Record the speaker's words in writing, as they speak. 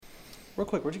Real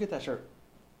quick, where'd you get that shirt?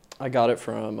 I got it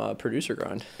from Producer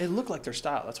Grind. It looked like their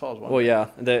style. That's what I was wondering. Well,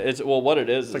 yeah. What it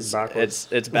is It's is like backwoods.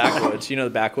 it's backwoods. You know the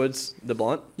backwoods, the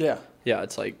blunt? Yeah. Yeah,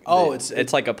 it's like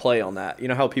it's like a play on that. You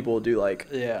know how people will do like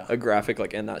Yeah. a graphic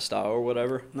like in that style or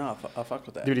whatever? No, I fuck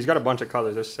with that. Dude, he's got a bunch of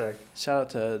colors. They're sick. Shout out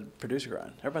to Producer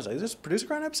Grind. Everybody's like, is this Producer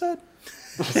Grind episode?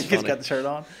 That's He's funny. got the shirt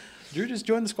on. Drew just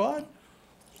joined the squad.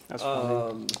 That's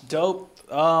funny. Dope.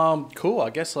 Cool. I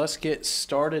guess let's get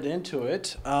started into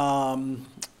it.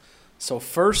 So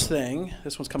first thing,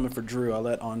 this one's coming for Drew. I'll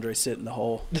let Andre sit in the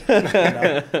hole.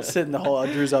 Sit in the hole.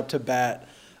 Drew's up to bat.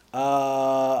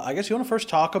 I guess you want to first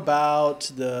talk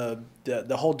about the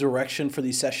whole direction for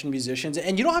these session musicians.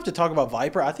 And you don't have to talk about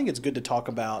Viper. I think it's good to talk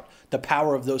about the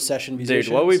power of those session musicians.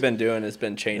 Dude, what we've been doing has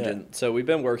been changing. Yeah. So we've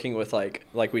been working with like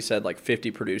we said, like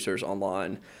 50 producers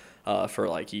online for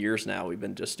like years now. We've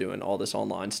been just doing all this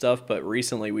online stuff. But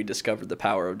recently we discovered the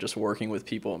power of just working with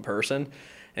people in person.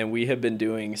 And we have been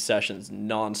doing sessions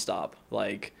nonstop.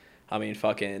 Like, I mean,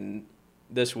 fucking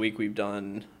this week we've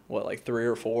done, what, like 3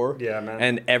 or 4? Yeah, man.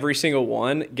 And every single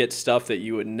one gets stuff that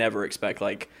you would never expect.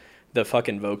 Like, the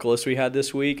fucking vocalist we had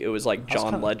this week, it was like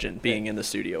John Legend being in the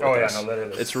studio with us. No,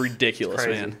 literally. It's ridiculous, It's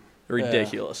crazy. man.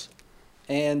 Ridiculous.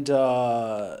 And,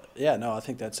 I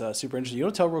think that's super interesting. You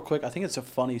want to tell real quick? I think it's a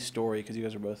funny story because you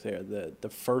guys are both there. The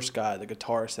first guy, the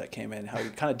guitarist that came in, how he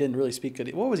kind of didn't really speak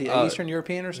good. What was he, Eastern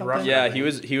European or something? Russian. Yeah,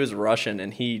 he was Russian,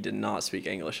 and he did not speak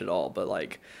English at all. But,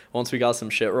 like, once we got some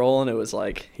shit rolling, it was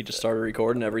like he just started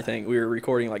recording everything. We were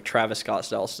recording, like, Travis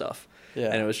Scott-style stuff. Yeah.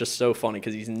 And it was just so funny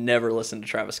because he's never listened to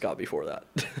Travis Scott before that.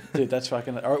 Dude, that's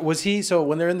fucking. So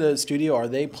when they're in the studio, are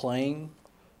they playing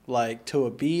like to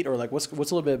a beat or like what's a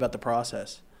little bit about the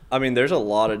process? I mean, there's a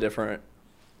lot of different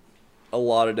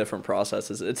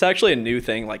processes. It's actually a new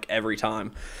thing like every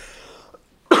time.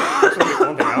 That's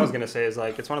one thing I was going to say is,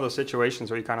 like, it's one of those situations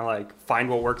where you kind of, like, find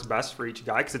what works best for each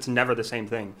guy because it's never the same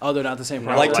thing. Oh, they're not the same.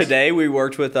 No, process. Like today, we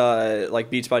worked with like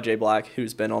Beats by Jay Black,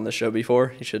 who's been on the show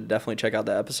before. You should definitely check out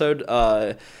that episode.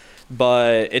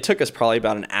 But it took us probably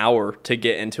about an hour to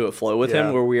get into a flow with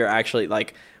him where we are actually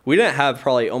like, we didn't have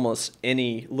probably almost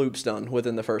any loops done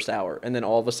within the first hour. And then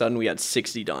all of a sudden we had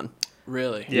 60 done.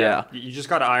 Really? Yeah. You just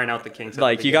got to iron out the kinks.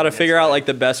 Like you got to figure out like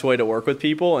the best way to work with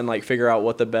people and like figure out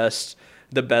what the best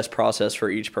process for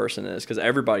each person is. Cause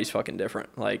everybody's fucking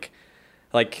different. Like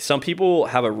some people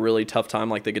have a really tough time.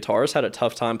 Like the guitarist had a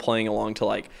tough time playing along to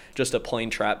like just a plain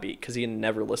trap beat. Cause he had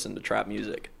never listened to trap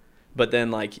music. But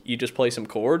then, like, you just play some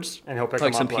chords, and he'll pick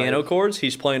like them some up piano live. chords.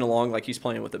 He's playing along like he's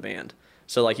playing with a band.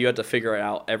 So, like, you have to figure it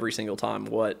out every single time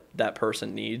what that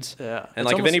person needs. Yeah. And,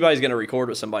 like, if anybody's going to record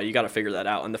with somebody, you got to figure that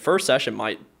out. And the first session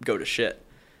might go to shit.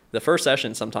 The first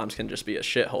session sometimes can just be a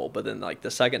shithole. But then, like,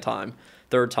 the second time,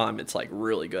 third time, it's, like,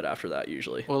 really good after that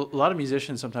usually. Well, a lot of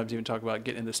musicians sometimes even talk about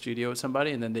getting in the studio with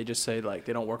somebody and then they just say, like,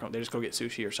 they don't work on. They just go get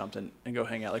sushi or something and go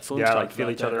hang out. Like, Flume's Yeah, talked like, feel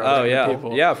about each that. other out. Oh, yeah.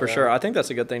 People. Yeah, for sure. I think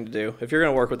that's a good thing to do. If you're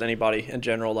going to work with anybody in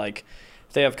general, like,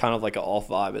 if they have kind of like an off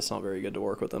vibe, it's not very good to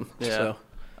work with them. Yeah. So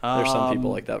there's some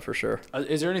people like that for sure.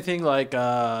 Is there anything like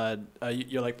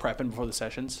you're like prepping before the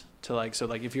sessions to like so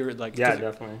like if you're like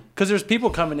Definitely. because there's people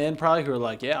coming in probably who are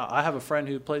like I have a friend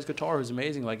who plays guitar who's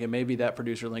amazing like and maybe that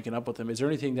producer linking up with them. Is there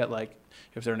anything that like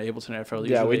if they're in Ableton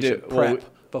FL We do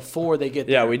prep before they get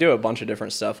there? Yeah, we do a bunch of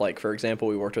different stuff. Like for example,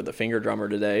 we worked with a finger drummer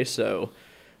today, so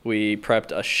we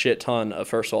prepped a shit ton of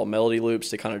first of all melody loops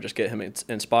to kind of just get him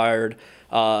inspired,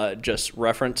 just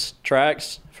reference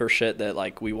tracks for shit that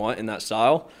like we want in that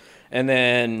style, and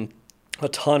then a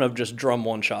ton of just drum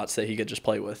one shots that he could just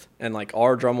play with, and like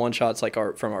our drum one shots like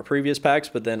from our previous packs,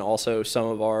 but then also some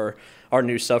of our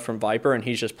new stuff from Viper, and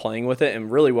he's just playing with it.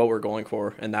 And really what we're going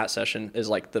for in that session is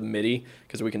like the MIDI,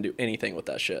 because we can do anything with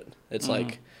that shit. It's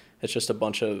like it's just a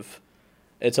bunch of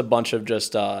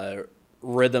just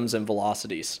rhythms and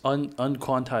velocities.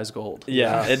 Unquantized gold.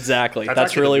 Yeah, exactly. That's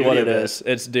That's actually really the what beauty it of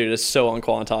is. It's so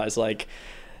unquantized. Like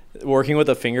working with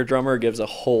a finger drummer gives a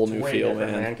whole new Way feel,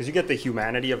 different, man. Because you get the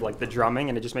humanity of like the drumming,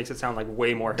 and it just makes it sound like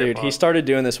way more Dude, hip-hop. he started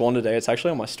doing this one today. It's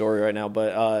actually on my story right now,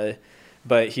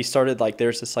 but he started like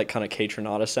there's this like kind of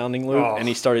K-Tronada sounding loop, and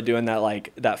he started doing that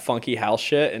like that funky house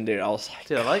shit. And dude, I was like,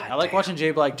 Dude, I like watching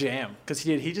Jay Black jam because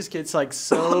he just gets like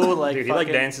so like Dude, he like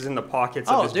dances in the pockets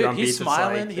oh of his dude drum he's beats.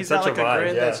 smiling. It's like, He's it's got such like a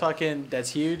vibe, grin that's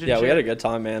huge. And yeah, shit. we had a good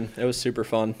time, man. It was super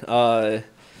fun.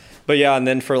 But yeah, and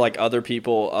then for like other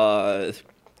people,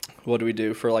 what do we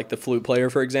do for like the flute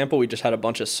player, for example? We just had a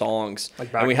bunch of songs,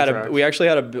 Like and tracks. we actually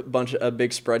had a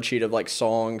big spreadsheet of like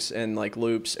songs and like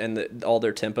loops and all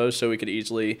their tempos, so we could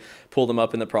easily pull them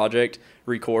up in the project,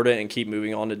 record it, and keep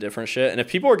moving on to different shit. And if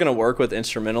people are gonna work with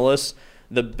instrumentalists,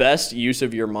 the best use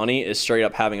of your money is straight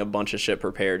up having a bunch of shit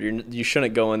prepared. You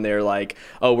shouldn't go in there like,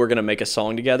 oh, we're going to make a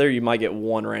song together. You might get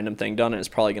one random thing done and it's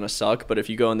probably going to suck. But if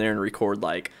you go in there and record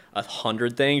like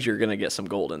 100 things, you're going to get some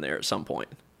gold in there at some point.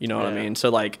 You know what I mean? So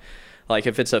like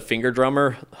if it's a finger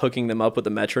drummer, hooking them up with a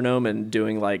metronome and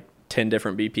doing like 10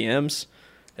 different BPMs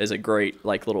is a great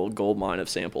like little gold mine of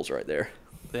samples right there.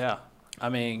 Yeah. I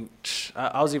mean,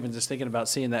 I was even just thinking about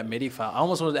seeing that MIDI file. I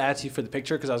almost wanted to ask you for the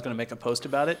picture because I was going to make a post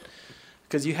about it.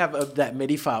 Because you have that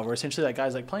MIDI file where essentially that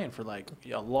guy's like playing for like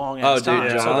a long ass time.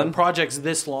 Dude, So the project's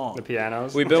this long. The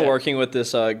pianos. We've been working with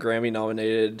this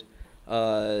Grammy-nominated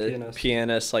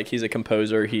pianist. Like he's a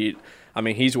composer.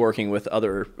 He's working with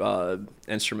other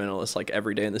instrumentalists like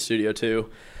every day in the studio too.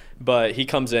 But he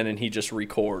comes in and he just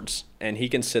records, and he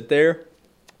can sit there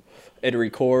and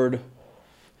record.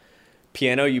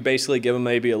 Piano, you basically give him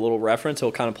maybe a little reference.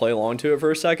 He'll kind of play along to it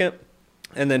for a second,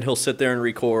 and then he'll sit there and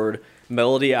record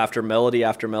melody after melody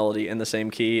after melody in the same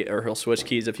key, or he'll switch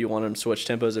keys if you want him, switch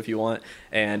tempos if you want,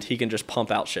 and he can just pump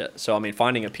out shit. So, I mean,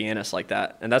 finding a pianist like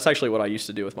that, and that's actually what I used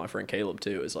to do with my friend Caleb,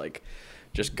 too, is like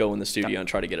just go in the studio and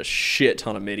try to get a shit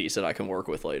ton of MIDIs that I can work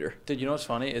with later. Dude, you know what's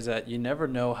funny is that you never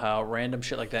know how random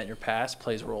shit like that in your past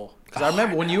plays a role. Because I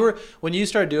remember when you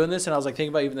started doing this, and I was like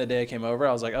thinking about even the day I came over,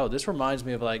 I was like, oh, this reminds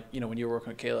me of like, you know, when you were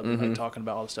working with Caleb and like talking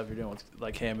about all the stuff you're doing with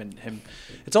like him and him.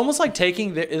 It's almost like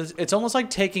taking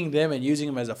them and using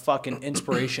them as a fucking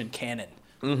inspiration cannon.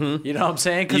 Mm-hmm. You know what I'm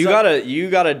saying? You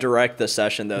gotta direct the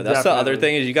session though. That's Definitely. The other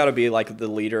thing is you gotta be like the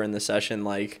leader in the session.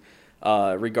 Like,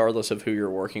 regardless of who you're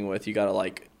working with, you gotta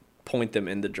like point them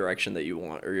in the direction that you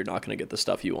want, or you're not going to get the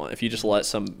stuff you want. If you just let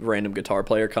some random guitar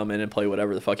player come in and play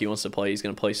whatever the fuck he wants to play, he's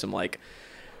going to play some like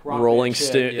Rolling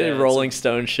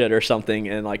Stone shit or something,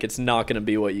 and like it's not going to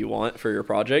be what you want for your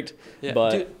project. Yeah.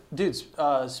 But dudes,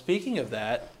 speaking of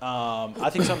that, I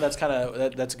think something that's kind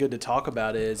of that's good to talk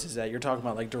about is that you're talking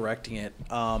about like directing it,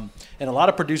 and a lot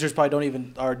of producers probably don't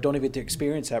even get to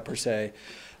experience that per se.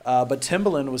 But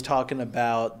Timbaland was talking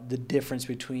about the difference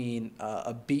between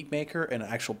a beat maker and an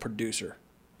actual producer.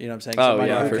 You know what I'm saying?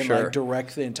 Somebody who can like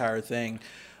direct the entire thing.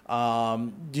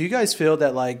 Do you guys feel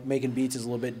that like making beats is a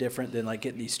little bit different than like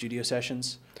getting these studio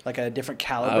sessions, like at a different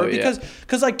caliber?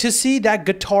 Because like to see that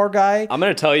guitar guy, I'm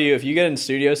gonna tell you, if you get in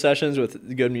studio sessions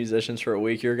with good musicians for a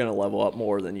week, you're gonna level up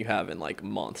more than you have in like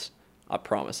months. I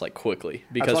promise, like quickly,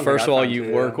 because first of all,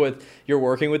 you're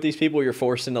working with these people, you're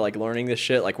forced into like learning this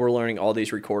shit. Like we're learning all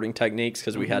these recording techniques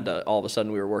because we had to, all of a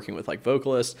sudden we were working with like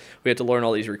vocalists. We had to learn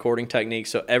all these recording techniques.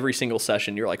 So every single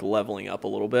session you're like leveling up a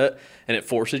little bit, and it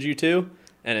forces you to.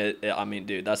 And I mean,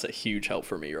 dude, that's a huge help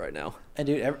for me right now. And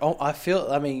dude,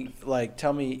 like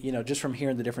tell me, you know, just from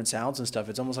hearing the different sounds and stuff,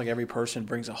 it's almost like every person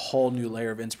brings a whole new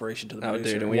layer of inspiration to the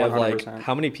producer. Dude, and we 100%. Have like,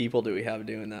 how many people do we have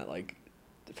doing that? Like,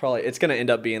 probably it's going to end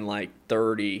up being like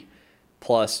 30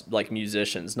 plus like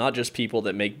musicians, not just people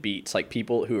that make beats, like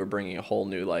people who are bringing a whole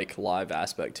new like live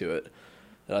aspect to it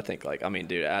that I think like, I mean,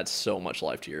 dude, it adds so much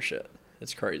life to your shit.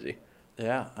 It's crazy.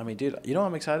 Yeah. I mean, dude, you know what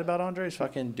I'm excited about, Andre? Is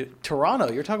fucking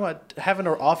Toronto. You're talking about having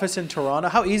an office in Toronto.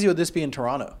 How easy would this be in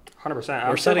Toronto? 100%.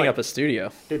 We're setting up a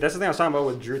studio. Dude, that's the thing I was talking about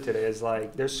with Drew today is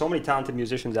like there's so many talented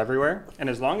musicians everywhere. And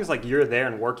as long as like you're there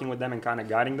and working with them and kind of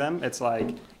guiding them, it's like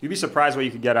you'd be surprised what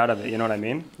you could get out of it. You know what I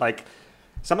mean? Like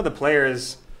some of the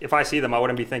players, if I see them, I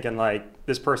wouldn't be thinking like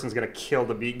this person's going to kill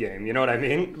the beat game. You know what I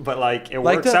mean? But like it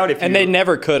works out if you... And they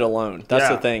never could alone. That's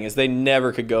the thing is they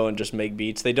never could go and just make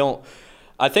beats. They don't...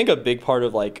 I think a big part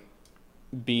of like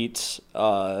beats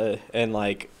and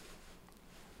like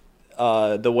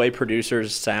the way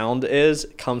producers sound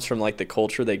comes from like the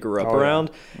culture they grew up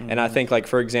around. Mm-hmm. And I think like,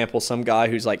 for example, some guy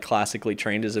who's like classically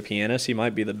trained as a pianist, he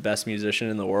might be the best musician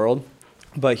in the world,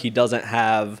 but he doesn't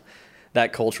have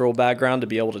that cultural background to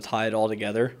be able to tie it all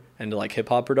together into like hip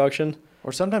hop production.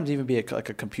 Or sometimes even be like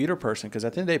a computer person, because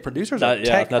at the end of the day, producers are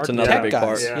tech big guys.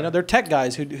 Part. Yeah. You know, they're tech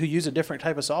guys who use a different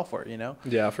type of software, you know?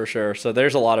 Yeah, for sure. So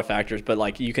there's a lot of factors, but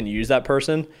like you can use that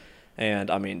person,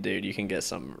 and I mean, dude, you can get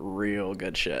some real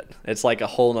good shit. It's like a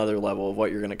whole nother level of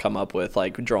what you're going to come up with,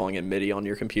 like drawing in MIDI on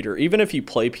your computer. Even if you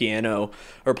play piano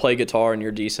or play guitar and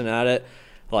you're decent at it,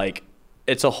 like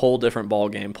it's a whole different ball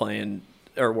game playing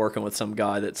or working with some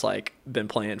guy that's like been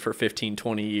playing for 15,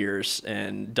 20 years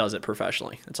and does it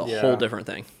professionally. It's a whole different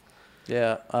thing.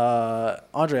 Yeah.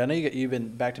 Andre, I know you've been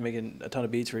back to making a ton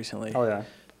of beats recently. Oh yeah.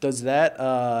 Does that,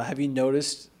 have you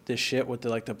noticed this shit with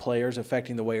the players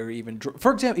affecting the way, or even,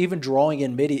 for example, even drawing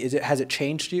in MIDI, has it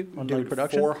changed you on like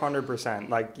production? 400%.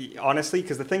 Like honestly,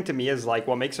 because the thing to me is like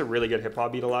what makes a really good hip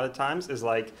hop beat a lot of times is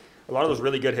like, a lot of those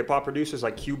really good hip-hop producers,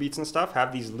 like Q beats and stuff,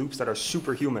 have these loops that are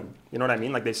superhuman. You know what I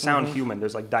mean? Like, they sound human.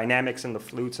 There's, like, dynamics in the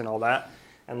flutes and all that.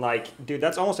 And like, dude,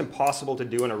 that's almost impossible to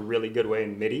do in a really good way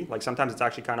in MIDI. Like sometimes it's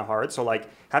actually kind of hard. So like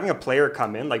having a player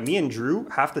come in, like me and Drew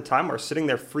half the time are sitting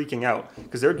there freaking out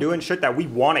because they're doing shit that we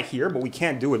want to hear, but we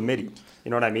can't do with MIDI.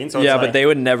 You know what I mean? So yeah, it's but like, they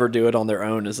would never do it on their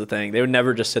own is the thing. They would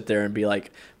never just sit there and be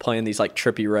like playing these like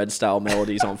Trippie Redd style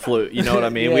melodies on flute. You know what I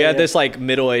mean? We had this like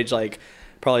middle-aged, like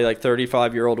probably like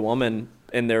 35-year-old woman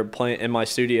in there playing in my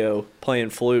studio playing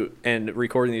flute and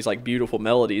recording these like beautiful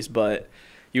melodies, but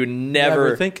you would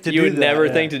never think to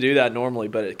do that normally,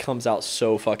 but it comes out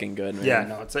so fucking good, man. Yeah,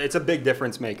 no, it's a big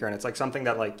difference maker, and it's like something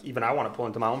that like even I want to pull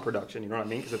into my own production. You know what I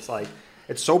mean? Because it's like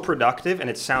it's so productive and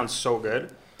it sounds so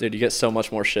good. Dude, you get so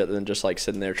much more shit than just like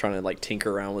sitting there trying to like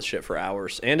tinker around with shit for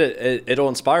hours, and it'll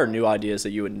inspire new ideas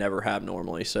that you would never have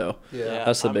normally. So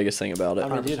that's the biggest thing about it. I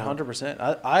mean, dude,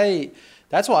 100%. I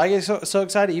that's why I get so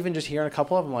excited, even just hearing a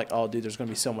couple of them. Like, oh, dude, there's going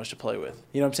to be so much to play with.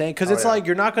 You know what I'm saying? Because it's like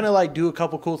you're not going to like do a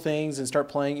couple cool things and start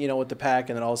playing, you know, with the pack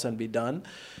and then all of a sudden be done.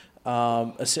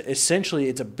 Essentially,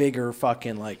 it's a bigger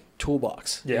fucking like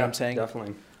toolbox. You know what I'm saying?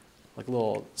 Definitely. Like a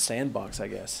little sandbox, I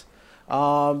guess.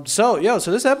 So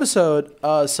this episode,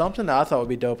 something that I thought would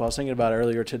be dope, I was thinking about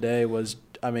earlier today was,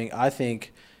 I mean, I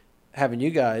think having you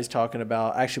guys talking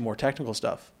about actually more technical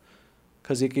stuff.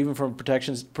 Because even from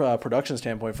production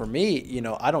standpoint, for me, you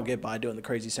know, I don't get by doing the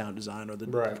crazy sound design or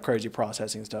the crazy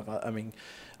processing stuff. I mean,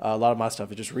 a lot of my stuff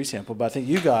is just resample. But I think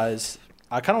you guys,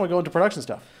 I kind of want to go into production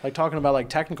stuff, like talking about like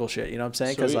technical shit. You know what I'm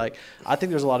saying? Because like I think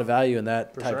there's a lot of value in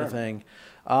that type of thing.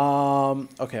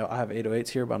 Okay, I have 808s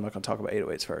here, but I'm not going to talk about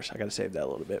 808s first. I got to save that a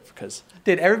little bit because,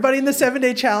 dude, everybody in the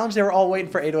 7-day challenge, they were all waiting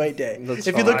for 808 day.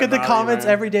 If you look at the comments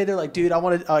every day, they're like, dude,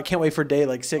 I can't wait for day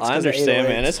like 6. I understand,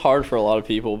 man. It's hard for a lot of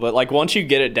people, but like once you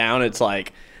get it down, it's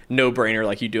like no brainer.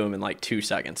 Like you do them in like 2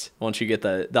 seconds. Once you get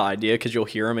the idea, because you'll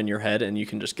hear them in your head and you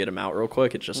can just get them out real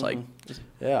quick. It's just like,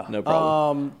 no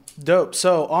problem. Dope.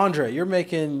 So Andre, you're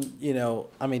making, you know,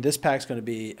 I mean, this pack's going to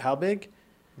be how big?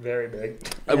 Very big.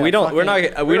 We're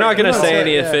not going to say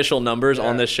any official numbers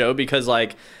on this show because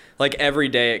like every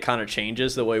day it kind of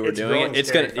changes the way we're doing it.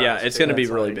 It's gonna be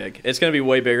really big. It's gonna be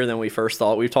way bigger than we first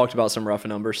thought. We've talked about some rough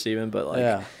numbers, Steven, but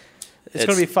like it's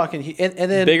gonna be fucking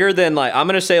and then bigger than like I'm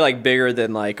gonna say like bigger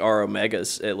than like our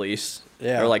Omegas at least.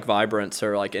 Yeah. Or like Vibrants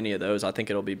or like any of those. I think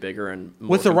it'll be bigger and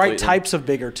more with the right types of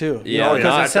bigger too. Yeah,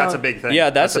 that's a big thing. Yeah,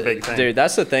 that's a big thing. Dude,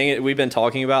 that's the thing we've been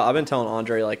talking about. I've been telling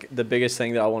Andre like the biggest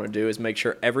thing that I want to do is make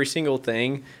sure every single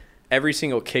thing, every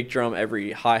single kick drum,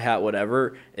 every hi-hat,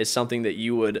 whatever, is something that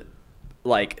you would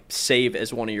like save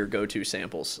as one of your go-to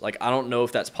samples. Like I don't know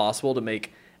if that's possible to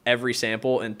make every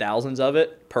sample and thousands of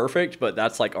it perfect, but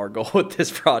that's like our goal with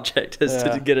this project is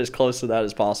to get as close to that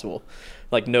as possible.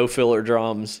 Like no filler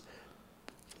drums.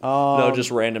 No,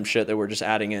 just random shit that we're just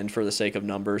adding in for the sake of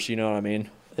numbers. You know what I mean?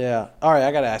 Yeah. All right.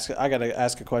 I gotta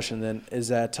ask a question. Then is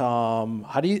that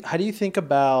how do you think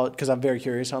about? Because I'm very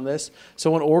curious on this.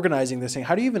 So when organizing this thing,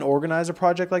 how do you even organize a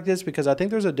project like this? Because I think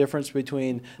there's a difference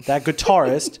between that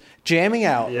guitarist jamming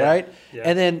out, right,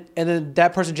 and then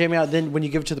that person jamming out. Then when you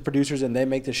give it to the producers and they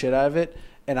make the shit out of it.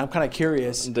 And I'm kind of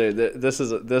curious. Dude, this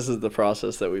is the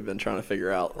process that we've been trying to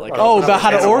figure out. Like, about how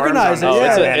to organize it.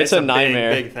 It's a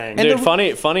nightmare. Big thing. Dude,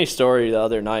 funny story the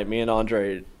other night. Me and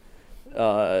Andre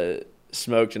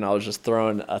smoked, and I was just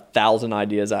throwing 1,000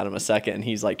 ideas at him a second, and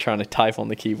he's like trying to type on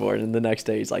the keyboard. And the next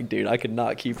day, he's like, "Dude, I could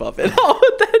not keep up at all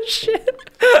with that shit."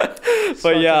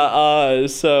 But yeah,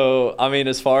 so I mean,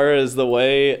 as far as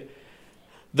the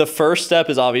first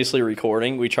step is obviously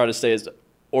recording. We try to stay as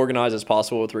organized as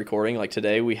possible with recording. Like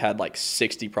today we had like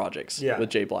 60 projects with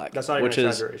Jay Black. That's not even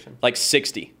exaggeration. Like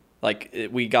 60. Like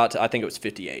we got to, I think it was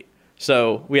 58.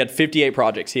 So we had 58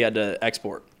 projects he had to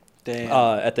export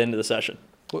at the end of the session.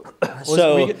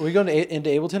 So we going into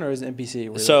Ableton or is it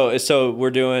MPC? So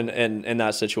we're doing in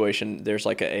that situation, there's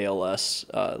like a ALS,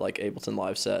 like Ableton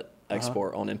Live Set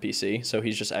export on MPC. So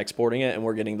he's just exporting it and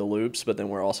we're getting the loops, but then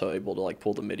we're also able to like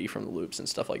pull the MIDI from the loops and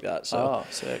stuff like that. So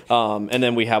sick. And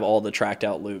then we have all the tracked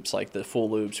out loops, like the full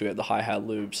loops, we have the hi-hat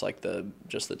loops, like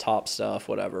just the top stuff,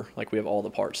 whatever. Like we have all the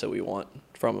parts that we want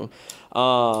from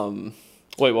them.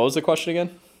 Wait, what was the question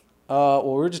again? Well,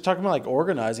 we were just talking about like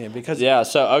organizing it because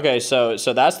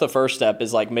so that's the first step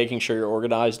is like making sure you're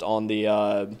organized on the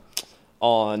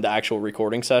actual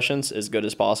recording sessions as good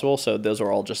as possible. So those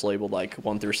are all just labeled like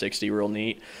 1 through 60, real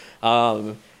neat.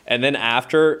 And then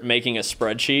after making a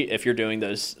spreadsheet, if you're doing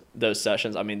those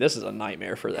sessions, I mean, this is a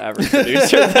nightmare for the average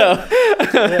producer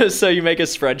though. So you make a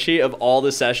spreadsheet of all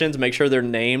the sessions, make sure they're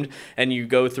named, and you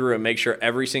go through and make sure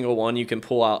every single one, you can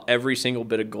pull out every single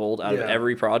bit of gold out of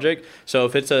every project. So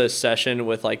if it's a session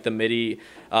with like the MIDI,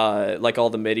 like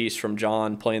all the MIDIs from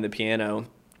John playing the piano,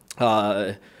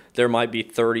 there might be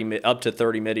up to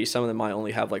 30 midis. Some of them might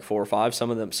only have like 4 or 5.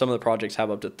 Some of the projects have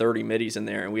up to 30 midis in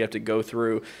there, and we have to go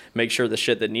through, make sure the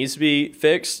shit that needs to be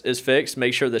fixed is fixed,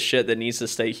 make sure the shit that needs to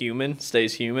stay human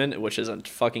stays human, which is a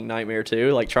fucking nightmare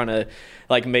too. Like trying to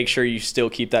like make sure you still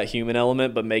keep that human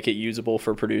element but make it usable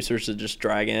for producers to just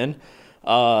drag in.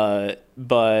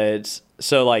 But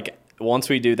so like once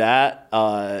we do that,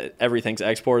 everything's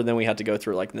exported. Then we have to go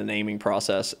through like the naming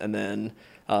process, and then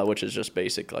which is just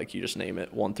basic, like you just name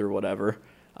it 1 through whatever.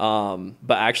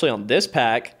 But actually on this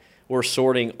pack, we're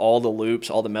sorting all the loops,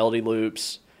 all the melody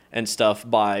loops and stuff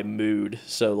by mood.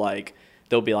 So like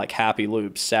there'll be like happy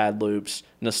loops, sad loops,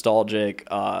 nostalgic.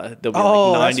 There'll be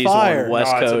like 90s one,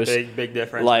 West Coast. It's a big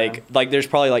difference. Like there's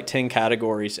probably like 10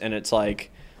 categories, and it's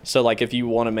like. So, like, if you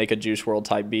want to make a Juice WRLD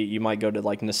type beat, you might go to,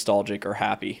 like, nostalgic or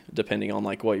happy, depending on,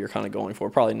 like, what you're kind of going for.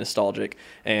 Probably nostalgic.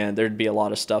 And there'd be a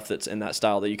lot of stuff that's in that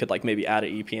style that you could, like, maybe add an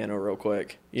E-piano real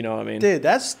quick. You know what I mean? Dude,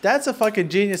 that's a fucking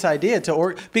genius idea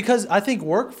because I think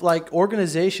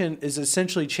organization is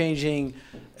essentially changing.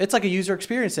 It's like a user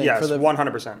experience thing. Yes, for the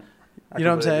 100%. You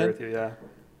know what I'm saying? Agree with you, yeah.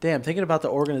 Damn, thinking about the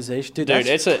organization. Dude,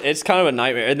 it's kind of a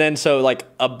nightmare. And then, so, like,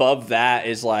 above that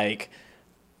is, like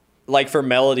for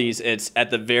melodies, it's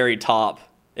at the very top.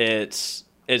 It's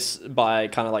by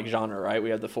kind of like genre, right?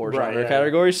 We have the 4 genre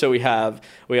categories. So we have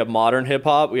modern hip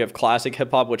hop, we have classic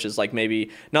hip hop, which is like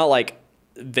maybe not like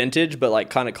vintage, but like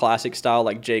kind of classic style,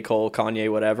 like J. Cole,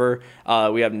 Kanye, whatever.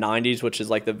 We have 90s, which is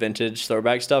like the vintage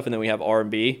throwback stuff, and then we have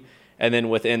R&B. And then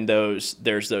within those,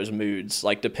 there's those moods,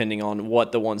 like depending on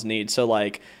what the ones need. So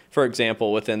like, for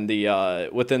example, within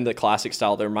the classic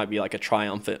style, there might be like a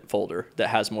triumphant folder that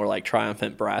has more like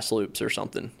triumphant brass loops or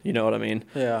something. You know what I mean?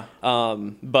 Yeah.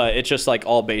 But it's just like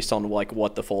all based on like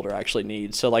what the folder actually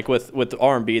needs. So like with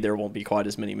R&B, there won't be quite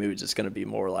as many moods. It's going to be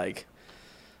more like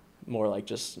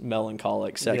just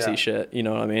melancholic, sexy shit. You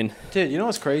know what I mean? Dude, you know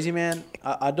what's crazy, man?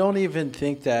 I don't even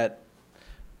think that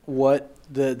what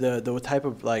the type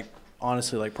of like,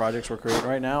 honestly, like projects we're creating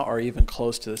right now are even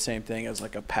close to the same thing as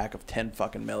like a pack of 10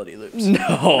 fucking melody loops.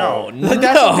 No. Like,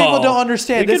 that's what people don't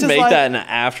understand. We could make that in an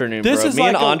afternoon, bro. Me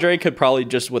and Andre could probably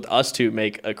just with us two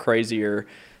make a crazier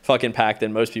fucking pack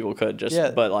than most people could.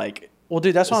 But like, well,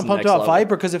 dude, that's why I'm pumped about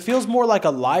Viper, because it feels more like a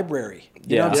library.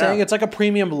 You know what I'm saying? It's like a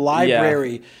premium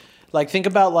library. Yeah. Like, think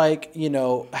about, like, you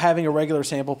know, having a regular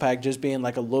sample pack just being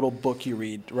like a little book you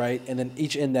read, right? And then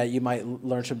each in that you might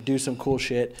learn to do some cool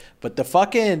shit. But the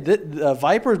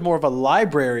Viper is more of a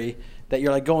library that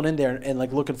you're like going in there and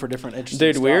like looking for different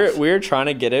interesting stuff. Dude, we're trying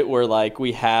to get it where like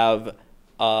we have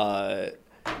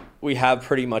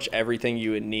pretty much everything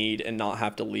you would need and not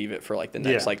have to leave it for like the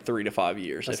next like 3 to 5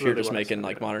 years. That's if you're just making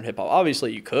like modern hip hop.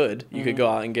 Obviously you could go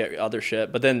out and get other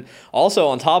shit, but then also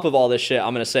on top of all this shit,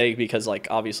 I'm going to say, because like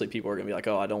obviously people are going to be like,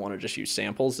 oh, I don't want to just use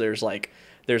samples. There's an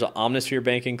Omnisphere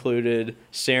bank included,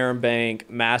 Serum bank,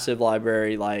 massive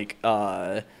library, like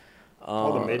all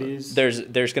the midis.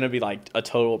 There's going to be like a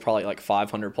total of probably like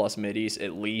 500 plus midis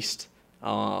at least.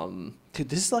 Dude,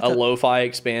 this is like a lo-fi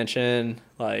expansion,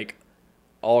 like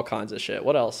all kinds of shit.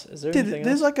 What else? Is there anything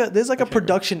else? There's like a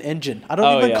production engine. I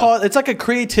don't even call it. It's like a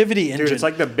creativity engine. Dude, it's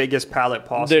like the biggest palette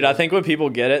possible. Dude, I think when people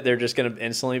get it, they're just going to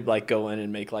instantly like go in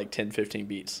and make like 10, 15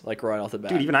 beats like right off the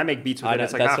bat. Dude, even I make beats with it.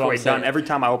 It's like halfway done. Every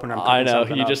time I open it, I know.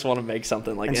 You just want to make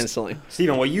something like instantly.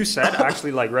 Steven, what you said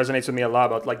actually like resonates with me a lot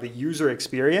about like the user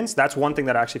experience. That's one thing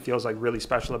that actually feels like really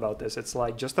special about this. It's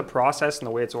like just the process and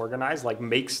the way it's organized like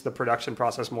makes the production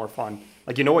process more fun.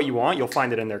 Like, you know what you want, you'll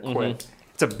find it in there quick.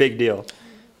 It's a big deal.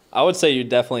 I would say you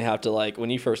definitely have to, like, when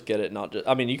you first get it, not just,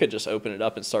 I mean, you could just open it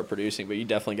up and start producing, but you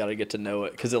definitely got to get to know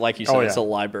it because, like you said, it's a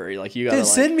library. Like, you got to, like,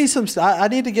 send me some stuff. I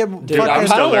need to get. Dude,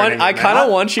 I kind of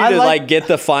want you to like get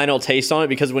the final taste on it,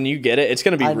 because when you get it, it's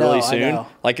going to be really soon.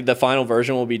 Like, the final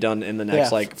version will be done in the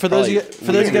next like. For those of you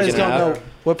guys don't know,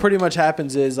 what pretty much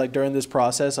happens is like during this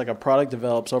process, like a product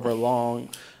develops over a long.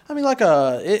 I mean,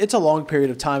 it's a long period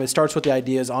of time. It starts with the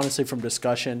ideas, honestly, from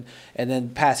discussion, and then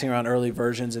passing around early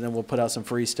versions, and then we'll put out some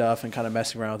free stuff and kind of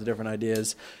messing around with the different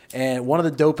ideas. And one of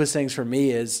the dopest things for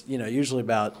me is, you know, usually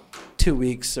about 2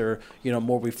 weeks or, you know,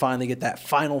 more, we finally get that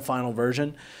final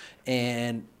version,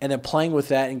 and then playing with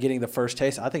that and getting the first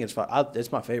taste. I think it's fun.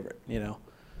 It's my favorite, you know.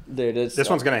 Dude, this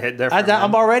one's gonna hit different. I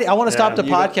want to stop the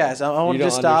podcast. I want to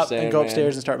just stop and go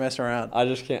upstairs and start messing around. I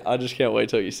just can't wait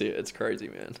till you see it. It's crazy,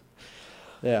 man.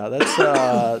 Yeah,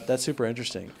 that's super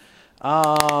interesting. Damn,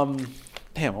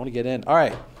 I want to get in. All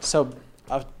right, so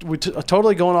we're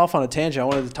totally going off on a tangent. I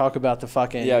wanted to talk about the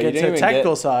fucking get to the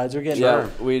technical sides. We're getting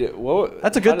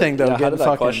that's a good thing though. How did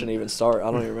that question even start?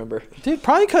 I don't even remember. Dude,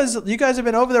 probably because you guys have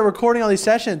been over there recording all these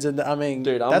sessions, and I mean,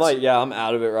 dude, I'm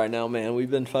out of it right now, man.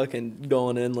 We've been fucking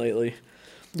going in lately.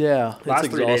 Yeah. Last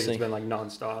 3 days exhausting. it's been like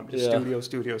nonstop, just Yeah.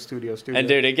 studio. And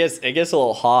dude, it gets a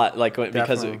little hot, like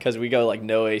Definitely. because we go like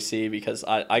no AC, because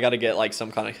I got to get like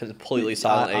some kind of completely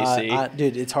silent AC.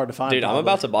 Dude, it's hard to find. Dude, I'm probably.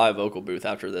 about to buy a vocal booth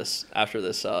after this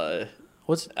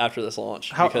What's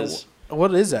launch, how? because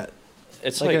What is that?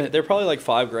 it's like like a- they're probably like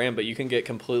 $5,000, but you can get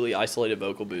completely isolated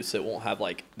vocal booths that won't have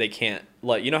like, they can't,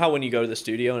 like, you know how when you go to the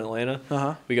studio in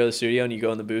Atlanta, we go to the studio and you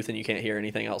go in the booth and you can't hear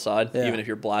anything outside, Yeah. even if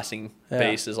you're blasting Yeah.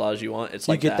 bass as loud as you want. It's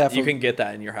You like get that. that You from- can get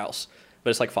that in your house, but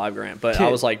it's like $5,000. But I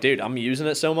Dude. was like, dude, I'm using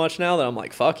it so much now that I'm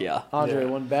like, fuck yeah. Andre, Yeah.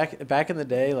 when back in the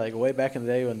day, like way back in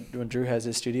the day when Drew has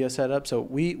his studio set up, so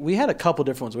we had a couple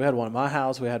different ones. We had one at my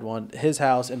house, we had one at his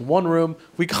house, in one room.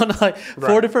 We kind of like four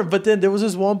Right. different. But then there was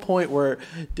this one point where,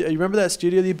 do you remember that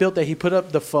studio that he built that he put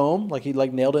up the foam, like he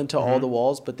like nailed into all the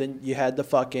walls, but then you had the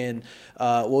fucking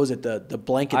what was it, the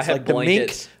blankets, I had like the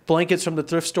blankets. mink blankets from the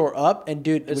thrift store up, and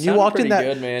dude, when you sounded walked in pretty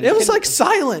that, good, man. it You was can- like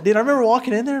silent, dude. I remember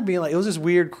walking in there and being like, it was this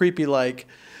weird, creepy like.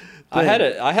 I thing.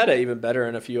 had it even better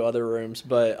in a few other rooms,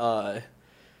 but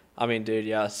I mean, dude,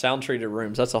 yeah, sound treated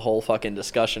rooms. That's a whole fucking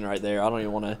discussion right there. I don't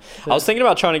even want to. I was thinking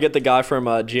about trying to get the guy from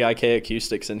GIK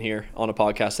Acoustics in here on a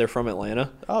podcast. They're from Atlanta.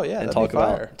 Oh yeah, and that'd talk be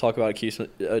fire. about acoustic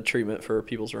treatment for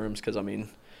people's rooms, because I mean,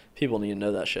 people need to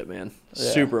know that shit, man.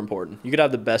 Yeah. Super important. You could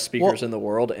have the best speakers Well- in the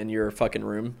world, and your fucking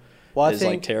room Well, I is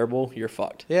like think- terrible. You're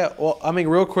fucked. Yeah, well, I mean,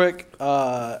 real quick,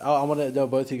 I want to know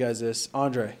both of you guys this.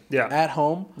 Andre, Yeah. at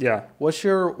home, Yeah. what's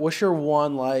your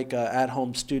one like at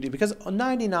home studio? Because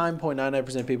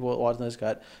 99.99% of people watching this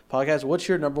got podcasts. What's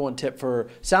your number one tip for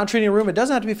sound treating a room? It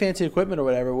doesn't have to be fancy equipment or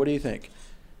whatever. What do you think?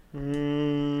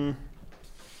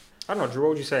 I don't know, Drew. What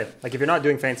would you say? Like, if you're not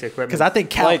doing fancy equipment, Because I think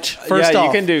couch first yeah, off.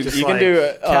 you can do just you can like-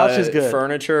 do Couch is good.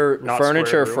 Furniture Not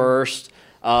square room. first.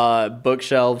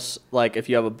 Bookshelves, like if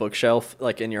you have a bookshelf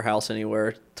like in your house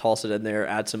anywhere, toss it in there.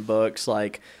 Add some books.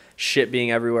 Like shit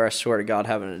being everywhere. I swear to God,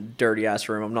 having a dirty ass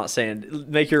room. I'm not saying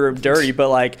make your room dirty, but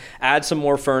like add some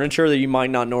more furniture that you might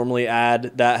not normally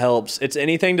add. That helps. It's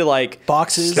anything to like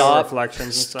Boxes. stop reflections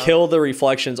and stuff. kill the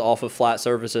reflections off of flat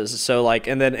surfaces. So like,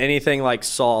 and then anything like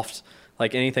soft.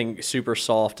 Like anything super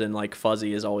soft and like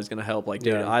fuzzy is always gonna help. Like,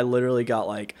 dude, Yeah. I literally got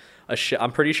like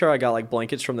I'm pretty sure I got like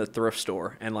blankets from the thrift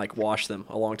store and like washed them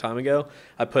a long time ago.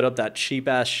 I put up that cheap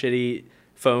ass shitty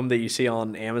foam that you see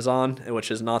on Amazon,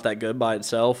 which is not that good by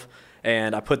itself.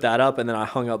 And I put that up, and then I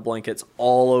hung up blankets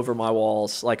all over my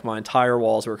walls. Like my entire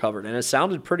walls were covered, and it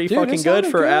sounded pretty Dude, it fucking good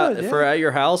sounded for good, for yeah. at your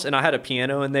house. And I had a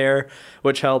piano in there,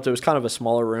 which helped. It was kind of a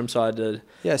smaller room, so I had to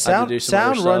Yeah, I had to do some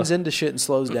other sound runs stuff. into shit and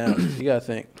slows down. You gotta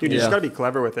think. dude, you just Yeah. gotta be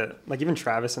clever with it. Like even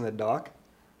Travis in the doc,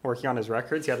 working on his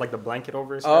records, he had like the blanket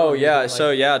over his head. Oh and he yeah, was, so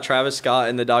like, yeah, Travis Scott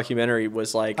in the documentary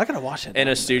was like I gotta watch it in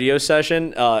now. a studio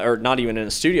session, or not even in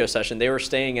a studio session. They were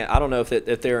staying at, I don't know if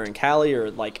they were in Cali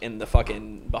or like in the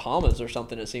fucking Bahamas or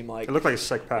something. It seemed like. it looked like a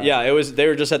sick pad. Yeah, it was. They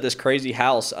were just at this crazy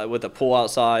house with a pool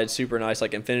outside, super nice,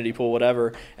 like infinity pool,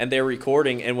 whatever. And they were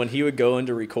recording. And when he would go in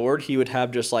to record, he would have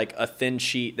just like a thin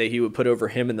sheet that he would put over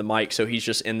him and the mic, so he's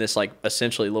just in this like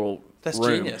essentially little That's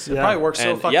room. genius. It Yeah. probably works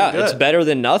so And fucking yeah, good. it's better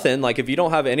than nothing. Like if you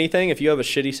don't have anything, if you have a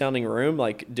shitty sounding room,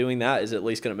 like doing that is at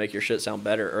least going to make your shit sound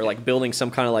better. Or like building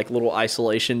some kind of like little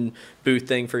isolation booth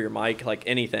thing for your mic, like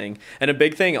anything. And a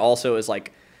big thing also is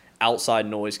like outside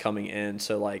noise coming in.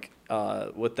 So like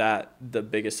with that, the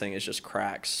biggest thing is just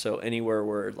cracks. So anywhere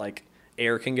where like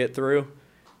air can get through,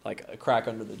 like a crack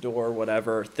under the door,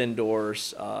 whatever, thin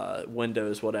doors,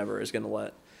 windows, whatever, is going to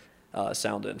let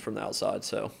sound in from the outside.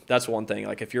 So that's one thing.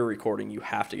 Like if you're recording, you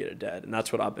have to get it dead, and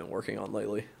that's what I've been working on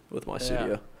lately with my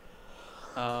studio.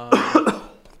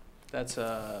 That's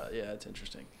that's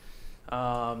interesting. Yeah,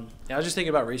 I was just thinking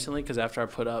about recently because after I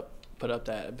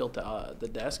built the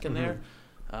desk in there.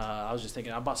 I was just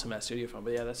thinking I bought some of that studio foam,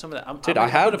 but yeah, that's some of that. I'm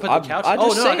gonna put the couch. I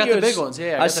just I sent got you the a big sh- ones.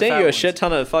 Yeah, I got the sent fat you a ones. shit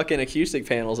ton of fucking acoustic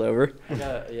panels over.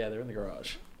 Yeah, they're in the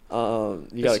garage.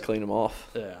 You got to clean them off.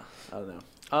 Yeah, I don't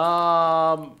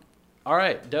know. All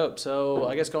right, dope. So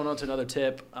I guess going on to another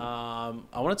tip, I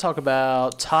want to talk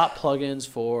about top plugins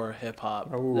for hip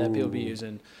hop that people be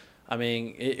using. I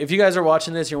mean, if you guys are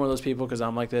watching this, you're one of those people because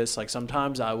I'm like this. Like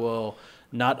sometimes I will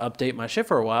not update my shit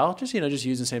for a while. Just just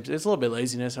using the same. It's a little bit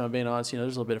laziness. If I'm being honest. There's a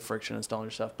little bit of friction installing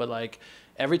your stuff. But like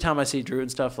every time I see Drew and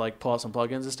stuff like pull out some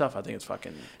plugins and stuff, I think it's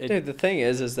fucking. Dude, the thing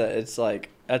is that it's like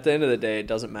at the end of the day, it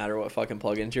doesn't matter what fucking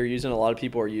plugins you're using. A lot of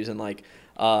people are using like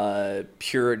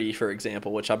Purity, for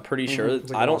example, which I'm pretty sure It's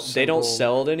like they don't simple-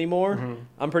 sell it anymore.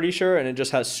 I'm pretty sure, and it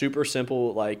just has super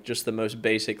simple, like just the most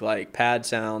basic like pad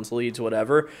sounds, leads,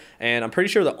 whatever. And I'm pretty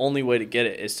sure the only way to get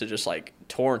it is to just like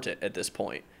torrent it at this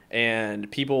point. and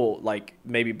people like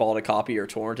maybe bought a copy or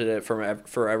torrented it from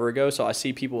forever ago. So I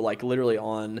see people like literally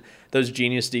on those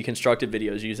Genius Deconstructed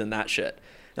videos using that shit.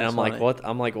 And I'm funny. like, what?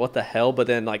 I'm like, what the hell? But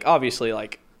then like obviously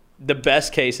like the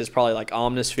best case is probably like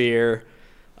Omnisphere.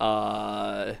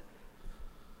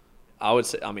 I would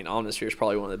say, I mean, Omnisphere is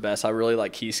probably one of the best. I really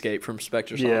like Keyscape from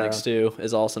Spectrasonics too.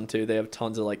 Is awesome too. They have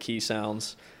tons of like key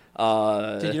sounds.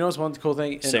 Dude, you know what's one cool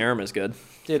thing? Serum is good.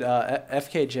 Dude,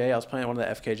 FKJ, I was playing one of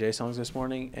the FKJ songs this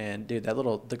morning, and dude,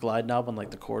 the glide knob on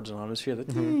like the chords in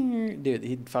Omnisphere, dude,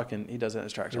 he does it in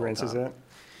his tracks all the rinses time. it.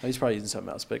 He's probably using something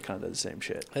else, but it kind of does the same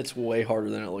shit. It's way harder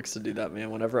than it looks to do that, man.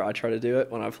 Whenever I try to do it,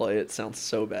 when I play it sounds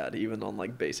so bad, even on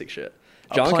like basic shit.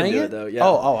 John can do it though.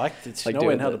 Yeah. It's like no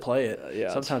way in how to play it.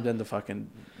 Yeah. Sometimes in the fucking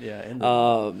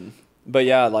But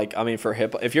yeah, like I mean, for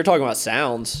if you're talking about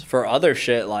sounds, for other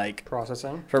shit like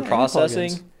Processing. for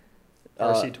processing,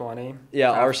 RC20.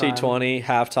 yeah, halftime. RC20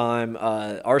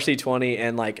 halftime, RC20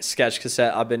 and like Sketch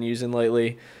Cassette I've been using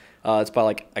lately. It's by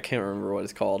like I can't remember what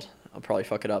it's called. I'll probably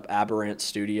fuck it up. Aberrant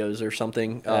Studios or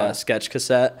something. Sketch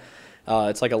Cassette.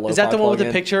 It's like a lo-fi Is that the one with the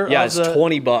plugin. picture? Yeah, of it's the...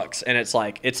 $20, and it's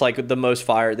like the most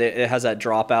fire. It has that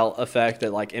dropout effect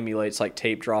that like emulates like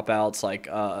tape dropouts. Like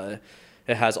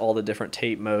it has all the different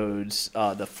tape modes.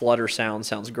 The flutter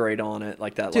sounds great on it.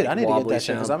 Like that. Dude, like, I need to get wobbly that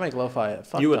shit because I sound. make lo-fi.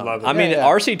 You would love it. I mean,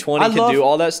 RC20 can do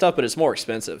all that stuff, but it's more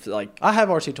expensive. Like I have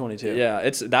RC20 too. yeah,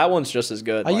 it's that one's just as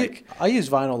good. I use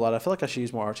vinyl a lot. I feel like I should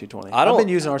use more RC20. I've been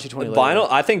using RC20 lately. Vinyl.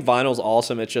 I think vinyl's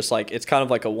awesome. It's just like it's kind of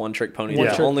like a one-trick pony.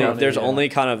 One-trick pony, There's yeah. only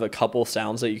kind of a couple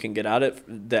sounds that you can get out of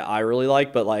it that I really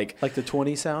like, but like the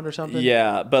 20 sound or something.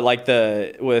 yeah, but like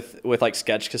with like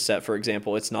Sketch Cassette for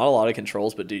example, it's not a lot of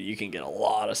controls, but dude, you can get a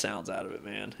lot of sounds out of it,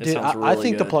 man. It Dude, sounds really I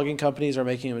think good. the plugin companies are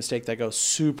making a mistake that goes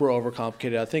super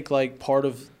overcomplicated. I think like part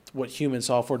of what human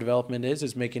software development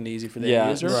is making it easy for the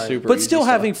end user, super but easy still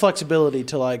stuff. having flexibility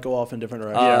to like go off in different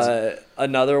directions.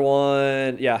 Another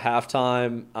one, yeah,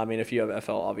 halftime. I mean, if you have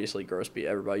FL, obviously Grossbeat,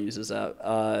 everybody uses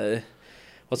that.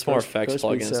 What's more effects Grossbeat's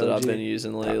plugins that I've OG. been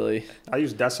using lately? I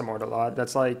use Decimort a lot.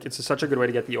 That's like it's such a good way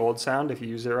to get the old sound if you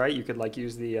use it right. You could like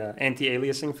use the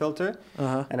anti-aliasing filter,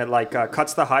 and it like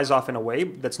cuts the highs off in a way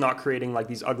that's not creating like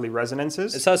these ugly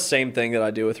resonances. It's that same thing that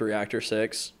I do with Reactor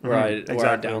 6, where I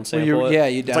Exactly. downsample you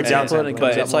it. like downsample it, and it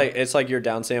But comes up it's like you're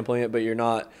downsampling it, but you're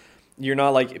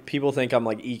not like people think I'm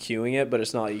like EQing it, but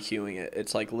it's not EQing it.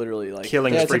 It's like literally like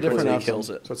Killing Yeah, its it's a different frequency. outcome. kills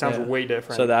it. So it sounds Yeah. way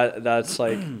different. So that's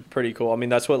like pretty cool. I mean,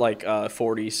 that's what like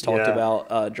 40s talked Yeah.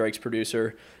 about. Drake's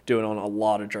producer doing on a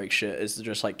lot of Drake shit is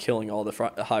just like killing all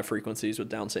the high frequencies with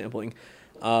downsampling.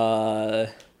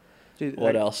 Dude,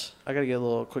 What else? I gotta get a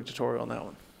little quick tutorial on that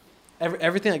one.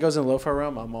 Everything that goes in the lo-fi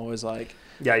realm, I'm always like,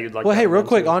 yeah, you'd like. well, that hey, real one,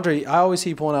 quick, too. Andre, I always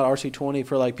see you pulling out RC20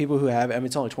 for like people who have. I mean,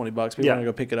 it's only $20. People Yeah. want to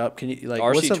go pick it up. Can you like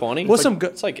RC20? What's some good?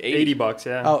 It's like $80,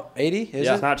 yeah. Oh, 80? Is Yeah.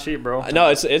 it? It's not cheap, bro.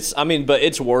 No, it's. I mean, but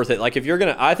it's worth it. Like if you're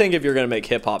gonna, I think if you're gonna make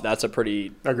hip hop, that's a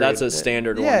pretty. Agreed. That's a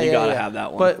standard one. You gotta have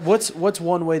that one. But what's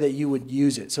one way that you would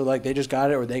use it? So like they just got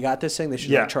it or they got this thing, they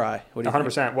should like, try. What do you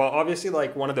 100%. Well, obviously,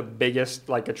 like one of the biggest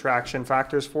like attraction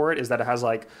factors for it is that it has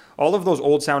like all of those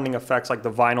old sounding effects, like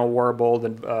the vinyl warble,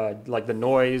 the like the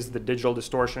noise, the digital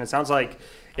distortion. It sounds like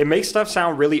it makes stuff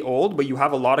sound really old, but you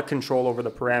have a lot of control over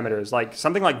the parameters. Like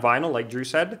something like vinyl, like Drew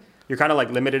said, you're kind of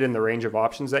like limited in the range of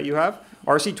options that you have.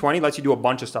 RC20 lets you do a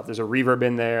bunch of stuff. There's a reverb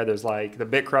in there. There's like the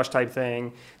bit crush type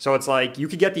thing. So it's like you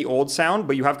could get the old sound,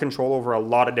 but you have control over a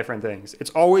lot of different things.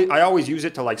 I always use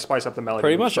it to like spice up the melody.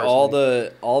 pretty much all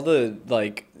the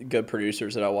like good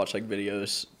producers that I watch like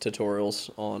videos tutorials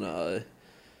on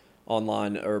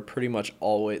online are pretty much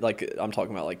always like I'm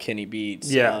talking about like Kenny Beats.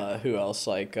 Yeah. Who else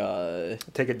like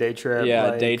Take a day trip. yeah,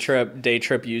 like, Day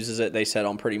Trip uses it. They said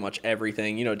on pretty much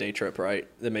everything. You know Day Trip, right?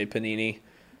 They made Panini,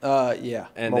 Yeah.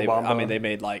 and Mo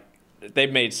Bamba.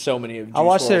 they've made so many of. I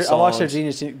watched their songs.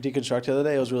 Genius Deconstruct the other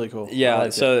day. It was really cool. I Yeah,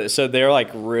 liked it. so they're like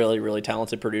really, really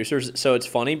talented producers. So it's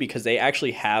funny because they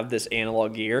actually have this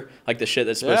analog gear, like the shit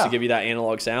that's supposed to give you that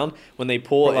analog sound. When they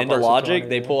pull Pull up into RC20, Logic,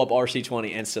 they yeah. pull up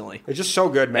RC20 instantly. It's just so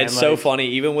good, man. It's so Like, funny.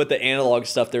 Even with the analog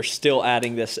stuff, they're still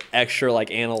adding this extra like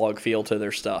analog feel to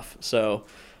their stuff. So,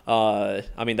 I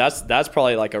mean, that's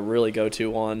probably like a really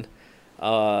go-to one.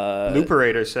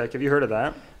 Looperator's sick. Have you heard of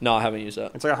that? No, I haven't used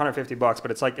that. It's like $150,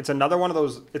 but it's another one of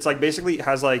those. It's like basically it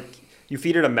has like you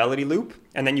feed it a melody loop,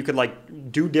 and then you could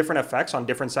like do different effects on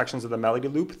different sections of the melody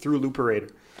loop through Looperator.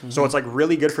 So it's like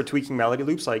really good for tweaking melody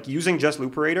loops. Like using just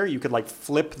Looperator, you could like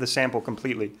flip the sample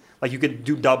completely. Like you could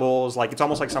do doubles. Like it's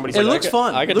almost like somebody's. It like, looks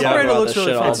fun. I could talk Looperator about looks this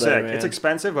really shit fun. all It's day, sick. man. It's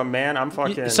expensive, but man, I'm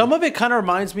fucking. Some of it kind of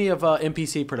reminds me of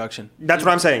MPC production. That's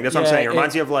what I'm saying. That's what I'm Yeah, saying. It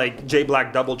reminds me of like J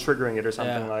Black double triggering it or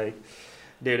something Yeah. like.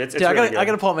 Dude, it's Dude, really I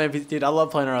gotta pull up my MPC. Dude, I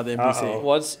love playing around the MPC.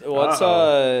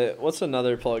 Uh-oh. What's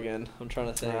another plugin? I'm trying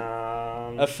to think.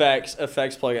 Um, Effects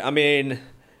plugin. I mean,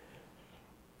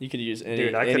 you could use any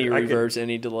Dude, I reverbs,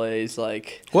 any delays.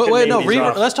 Like, Wait, no, name these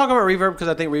reverb. off. Let's talk about reverb because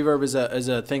I think reverb is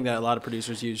a thing that a lot of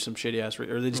producers use. Some shitty ass,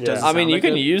 or they just Yeah. doesn't I mean, sound you that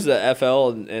can good. use the FL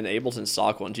and Ableton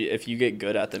stock ones if you get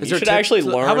good at them. Is You there should tips? actually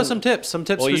learn. How about some tips? Some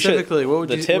tips Well, you should- specifically. What would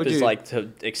the you? tip would is you- like to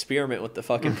experiment with the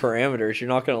fucking parameters. You're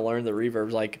not going to learn the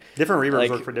reverbs like different reverbs like,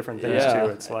 work for different things yeah. too.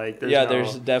 It's like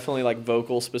there's definitely like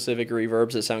vocal specific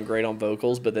reverbs that sound great on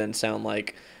vocals, but then sound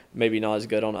like maybe not as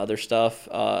good on other stuff.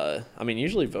 I mean,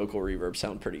 usually vocal reverbs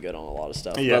sound pretty good on a lot of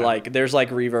stuff. Yeah. But like, there's like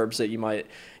reverbs that you might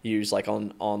use like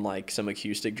on like some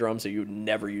acoustic drums that you would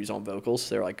never use on vocals.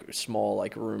 They're like small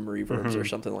like room reverbs or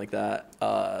something like that.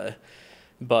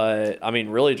 But I mean,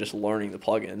 really just learning the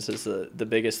plugins is the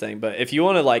biggest thing. But if you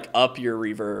want to like up your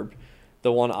reverb,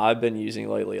 the one I've been using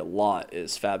lately a lot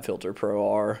is FabFilter Pro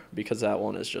R, because that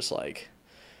one is just like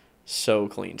so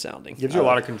clean sounding. gives you a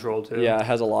lot of control too. Yeah, it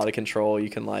has a lot of control. You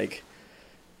can like,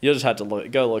 you'll just have to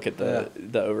go look at the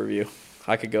overview.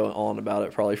 I could go on about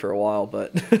it probably for a while,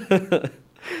 but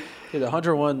Dude, the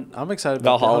 101. I'm excited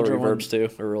about the Valhalla 101. reverbs too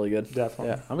are really good. Definitely.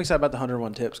 Yeah, I'm excited about the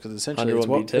 101 tips because essentially it's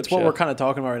 101 what, tips, it's what yeah. we're kind of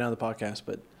talking about right now in the podcast.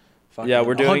 But fucking Yeah,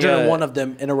 we're doing 101 of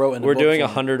them in a row. We're doing a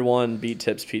 101 beat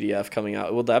tips PDF coming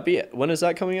out. Will that be, when is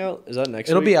that coming out? Is that next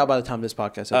It'll week? be out by the time this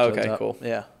podcast Oh, episode's okay, up. cool.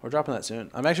 Yeah, we're dropping that soon.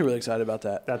 I'm actually really excited about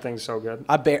that. That thing's so good.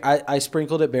 I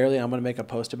sprinkled it barely. I'm gonna make a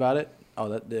post about it. Oh,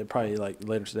 that probably like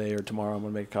later today or tomorrow. I'm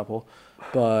gonna make a couple,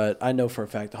 but I know for a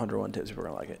fact the 101 tips people are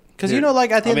gonna like it because Dude,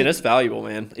 like I think it's valuable,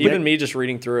 man. Even me just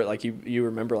reading through it, like you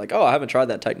remember like, oh, I haven't tried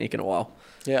that technique in a while.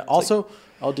 yeah. Also,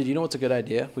 dude, you know what's a good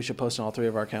idea? We should post on all three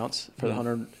of our accounts for the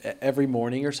 100 every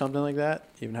morning or something like that.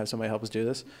 Even have somebody help us do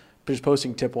this. But just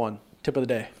posting tip of the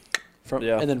day,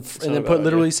 and then put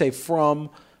literally say from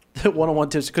the 101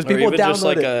 tips because people even download just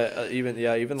like it. even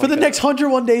For like the next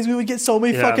 101 days, we would get so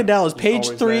many fucking downloads. it's Page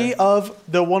always 3 there. of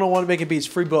the 101 Making Beats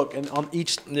free book, and on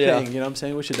each Yeah. thing, you know what I'm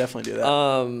saying? We should definitely do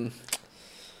that.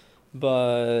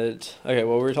 But okay,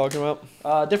 what were we talking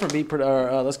about? Different beat,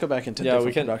 let's go back into Yeah, different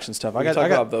we can production stuff. I got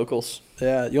about vocals.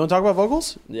 Yeah, you want to talk about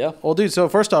vocals? Yeah. Well, dude, so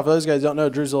first off, for those guys who don't know,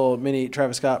 Drew's a little mini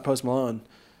Travis Scott, Post Malone,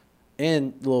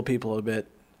 and Little People a bit.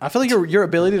 I feel like your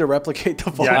ability to replicate the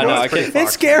vocals. Yeah, I know, it's pretty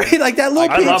It's scary, like that little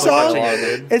I Peep love song. watching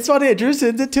it, dude. It's funny. Drew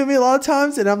sends it to me a lot of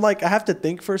times, and I'm like, I have to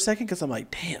think for a second because I'm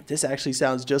like, damn, this actually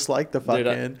sounds just like the fucking.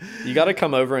 Dude, you got to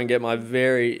come over and get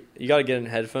you got to get in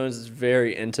headphones. It's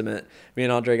very intimate. Me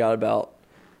and Andre got about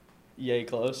yay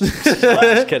close.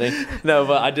 Just kidding. No,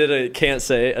 but I did a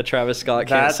Travis Scott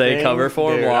Can't That Say thing, cover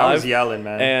for him dude, live. I was yelling,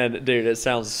 man. And dude, it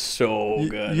sounds so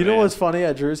good. You know man. what's funny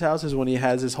at Drew's house is when he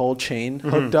has his whole chain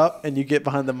hooked up and you get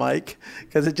behind the mic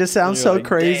because it just sounds You're so like,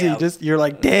 crazy. damn. You're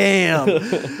like, damn.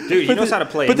 Dude, he knows how to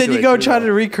play. But then into you it, go too, try though.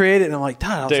 to recreate it, and I'm like,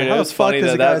 God, Dude, how it the was fuck funny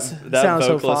does that the guy that sound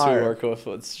so vocalist we fire? work with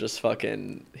was just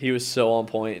fucking. He was so on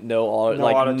point. No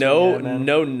auto-tune, yeah, man.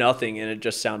 no nothing, and it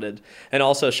just sounded. And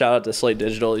also shout out to Slate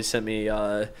Digital. He sent me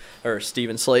or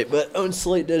Steven Slate, but owns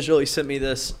Slate Digital. He sent me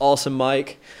this awesome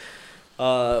mic.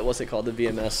 What's it called? The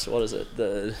VMS. What is it?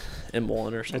 The M1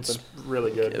 or something. It's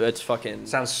really good. It's fucking.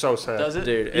 Sounds so sick. Does it?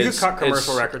 Dude, You could it's, cut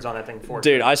commercial it's- records on that thing for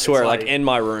Dude, I It's swear, like in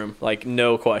my room, like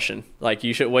no question. Like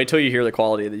you should wait till you hear the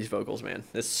quality of these vocals, man.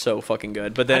 It's so fucking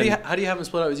good. But then How do you have him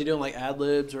split up? Is he doing like ad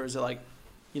libs or is it like,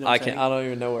 you know? What I I'm can't. saying? I don't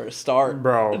even know where to start,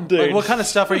 Bro. Dude. Like, what kind of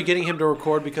stuff are you getting him to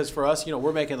record? Because for us,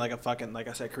 we're making like a fucking, like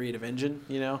I said, creative engine.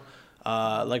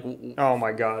 Like, Oh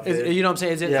my god. is, dude. you know what I'm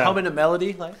saying? Is it Yeah. humming a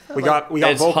melody? Like We got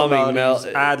It's vocal humming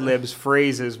melodies, ad libs,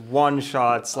 phrases, one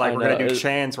shots. Like I we're gonna know. do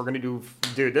chants. We're gonna do.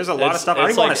 Dude, there's a lot of It's- stuff. I don't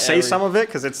it's even want like to say every- some of it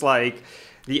because it's like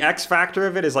the X factor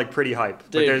of it is like pretty hype.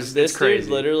 But Dude, there's this it's crazy. dude's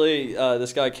literally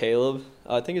this guy Caleb.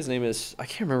 I think his name is. I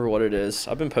can't remember what it is.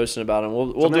 I've been posting about him.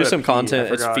 We'll Something do with a some P, content.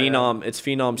 I It's forgot, Phenom. It's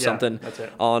Phenom Yeah, something that's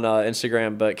it. on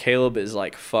Instagram. But Caleb is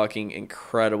like fucking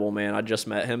incredible, man. I just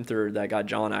met him through that guy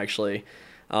John actually.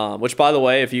 Which, by the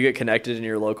way, if you get connected in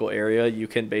your local area, you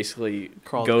can basically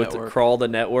crawl the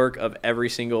network of every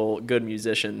single good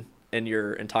musician in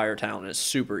your entire town. It's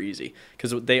super easy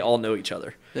because they all know each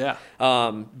other. yeah.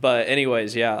 But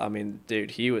anyways, yeah, I mean,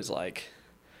 dude, he was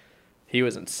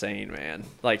insane, man.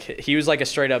 Like he was like a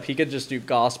straight up, he could just do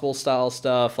gospel style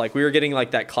stuff. Like we were getting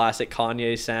like that classic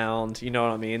Kanye sound, you know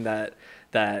what I mean? That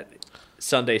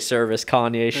Sunday service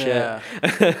Kanye shit. Yeah.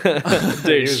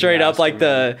 Dude, was straight up nasty, like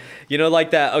man.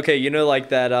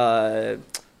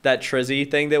 that Trizzy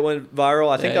thing that went viral.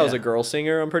 I think Yeah, that was yeah. a girl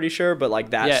singer, I'm pretty sure, but like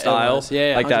that Yeah, it style. was.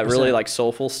 Yeah, like that 100%. really like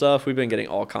soulful stuff. We've been getting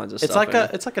all kinds of It's stuff.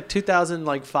 like a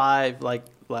 2005 like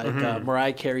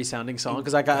Mariah Carey sounding song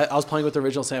because I was playing with the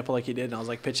original sample like he did, and I was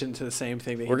like pitching to the same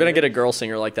thing. That We're gonna get a girl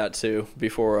singer like that too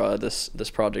before this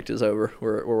project is over.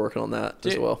 We're working on that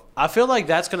as well. I feel like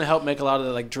that's gonna help make a lot of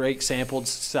the like Drake sampled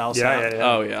style sound. Yeah.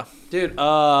 Oh yeah, dude.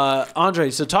 Andre,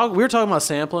 so we were talking about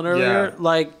sampling earlier. Yeah.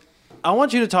 Like, I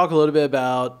want you to talk a little bit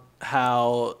about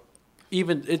how.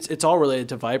 Even it's all related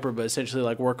to Viper, but essentially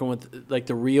like working with like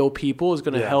the real people is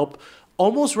going to help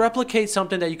almost replicate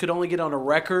something that you could only get on a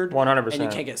record 100%. and you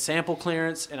can't get sample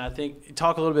clearance. And I think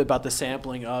talk a little bit about the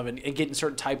sampling of and getting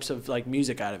certain types of like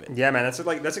music out of it. Yeah, man, that's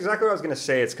exactly what I was gonna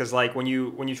say. It's because like when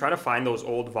you try to find those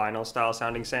old vinyl style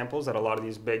sounding samples that a lot of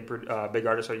these big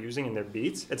artists are using in their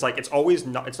beats, it's like it's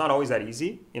not always that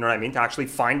easy. You know what I mean? To actually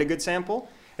find a good sample,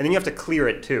 and then you have to clear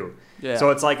it too. Yeah.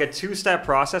 So it's like a 2-step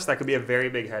process that could be a very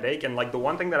big headache. And like the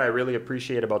one thing that I really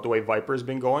appreciate about the way Viper's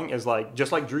been going is like,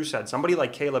 just like Drew said, somebody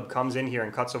like Caleb comes in here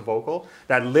and cuts a vocal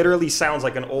that literally sounds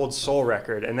like an old soul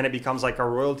record. And then it becomes like a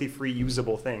royalty-free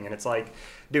usable thing. And it's like,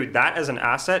 dude, that as an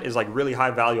asset is like really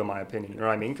high value in my opinion. You know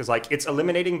what I mean? Because like it's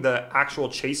eliminating the actual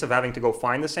chase of having to go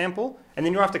find the sample. And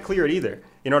then you don't have to clear it either.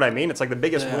 You know what I mean? It's like the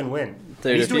biggest win-win.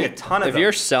 Dude, he's doing a ton of If them.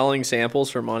 you're selling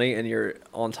samples for money and you're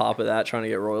on top of that trying to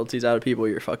get royalties out of people,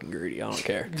 you're fucking greedy. I don't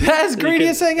care. That's the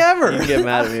greediest thing ever. You can get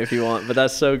mad at me if you want, but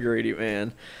that's so greedy,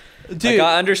 man. Dude, Like,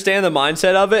 I understand the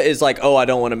mindset of it is like, oh, I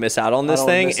don't want to miss out on this don't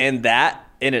wanna thing, miss it. and that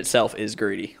in itself is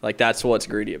greedy. Like that's what's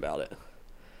greedy about it.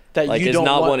 that Like you it's don't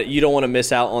not want. you don't want to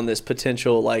miss out on this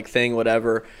potential like thing,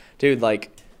 whatever, dude.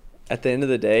 Like at the end of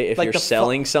the day, if Like you're the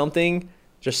selling something,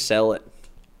 just sell it.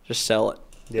 Just sell it.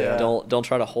 Yeah. Don't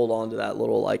try to hold on to that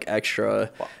little like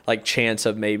extra like chance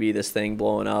of maybe this thing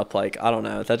blowing up. Like I don't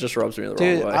know. That just rubs me the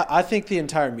Dude, wrong way. I think the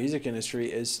entire music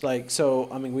industry is like, so,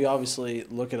 I mean, we obviously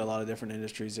look at a lot of different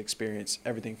industries, experience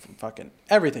everything from fucking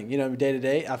everything, you know, day to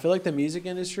day. I feel like the music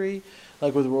industry,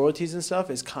 like with royalties and stuff,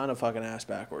 is kind of fucking ass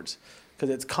backwards because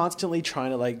it's constantly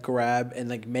trying to like grab and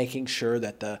like making sure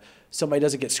that somebody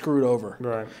doesn't get screwed over.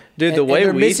 Right. Dude, the and way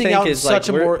they're we missing think out is on like such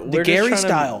a more- the we're just Gary trying to-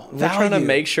 style We're trying to value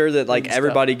make sure that like and stuff.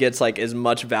 everybody gets like as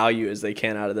much value as they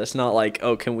can out of this. Not like,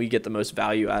 oh, can we get the most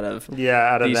value out of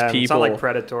Out of these them. people? It's not like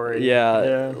predatory.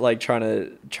 Yeah, like trying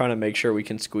to make sure we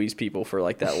can squeeze people for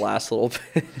like that last little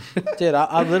bit. Dude,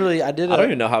 I literally, I don't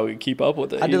even know how we keep up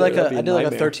with it. I did either. like That'd be I did like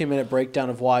a nightmare. 13-minute breakdown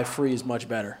of why free is much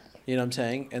better. You know what I'm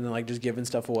saying? And then like just giving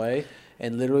stuff away.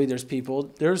 And literally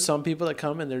there's some people that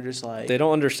come and they're just like, They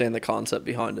don't understand the concept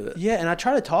behind it. yeah, and I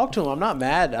try to talk to them. I'm not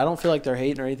mad. I don't feel like they're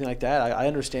hating or anything like that. I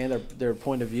understand their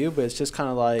point of view, but it's just kind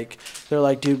of like, they're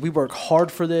like, dude, we work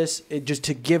hard for this. It just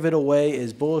to give it away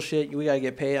is bullshit. We got to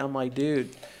get paid. I'm like, dude,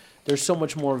 there's so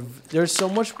much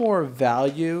more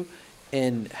value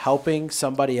in helping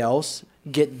somebody else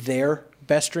get their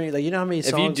best dream. Like, you know how many If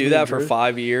songs you do me that and for Drew-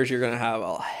 5 years, you're gonna have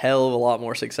a hell of a lot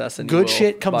more success than you Good will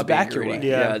shit comes by being back your greedy. way.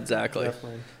 Yeah, exactly.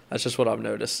 Definitely. That's just what I've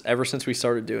noticed. Ever since we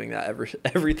started doing that,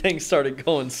 everything started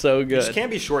going so You just good.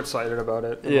 can't be short-sighted about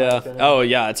it. in my Yeah. opinion. Oh,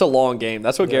 yeah. It's a long game.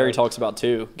 That's what Yeah. Gary talks about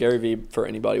too. Gary V for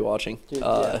anybody watching. Dude,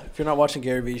 yeah. If you're not watching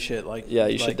Gary Vee shit, like, Yeah,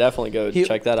 you like, should definitely go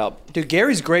check that out. Dude,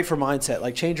 Gary's great for mindset.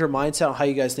 Like, change your mindset on how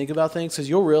you guys think about things, because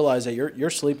you'll realize that you're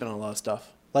sleeping on a lot of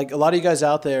stuff. Like, a lot of you guys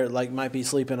out there, like, might be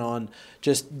sleeping on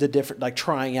just the different, like,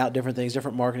 trying out different things,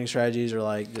 different marketing strategies, or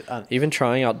like, Even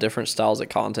trying out different styles of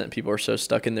content. People are so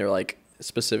stuck in their like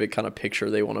specific kind of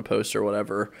picture they want to post or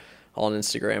whatever on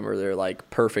Instagram, or they're like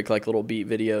perfect like little beat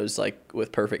videos like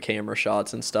with perfect camera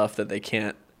shots and stuff that they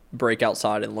can't break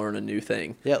outside and learn a new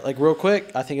thing. yeah, like, real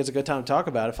quick, I think it's a good time to talk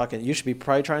about it. You should be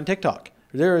probably trying TikTok.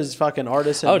 There is fucking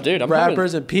artists and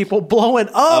rappers and people blowing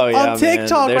up on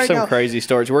TikTok There's right some now. crazy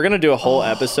stories. We're gonna do a whole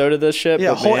episode of this shit.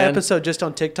 Yeah, a but whole man, episode just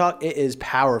on TikTok. It is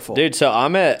powerful. dude. So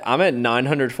I'm at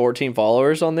 914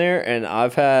 followers on there, and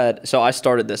I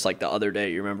started this like the other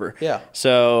day. You remember? Yeah.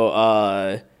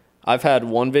 So I've had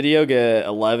one video get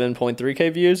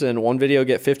 11.3K views and one video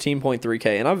get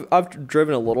 15.3K, and I've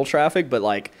driven a little traffic, but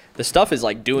like the stuff is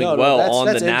like doing well on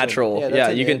the engine. natural. Yeah, Yeah,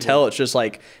 that's you in can engine. tell it's just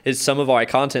like it's some of our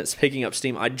content's picking up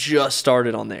steam. I just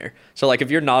started on there, so like if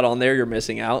you're not on there, you're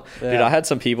missing out. Dude, Yeah. I had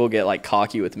some people get like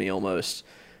cocky with me almost.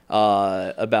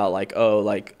 About like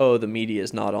the media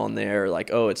is not on there, like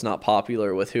it's not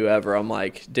popular with whoever. I'm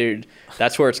like, dude,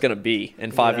 that's where it's gonna be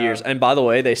in 5 Yeah. years. And by the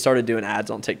way, they started doing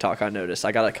ads on TikTok. I noticed.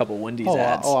 I got a couple Wendy's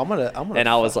ads. I'm gonna. And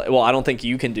I was like, well, I don't think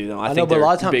you can do them. I know, think but they're a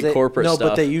lot of times big corporate no, stuff.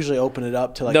 but they usually open it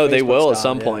up to like. No, they Facebook will at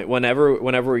style, some yeah. point.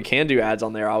 Whenever we can do ads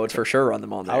on there, I would for sure run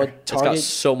them on there. I would It's target. got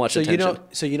so much attention.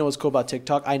 You know what's cool about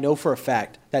TikTok? I know for a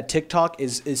fact that TikTok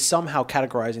is somehow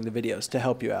categorizing the videos to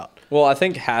help you out. Well, I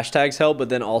think hashtags help, but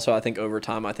then also I think over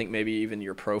time, I think maybe even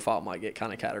your profile might get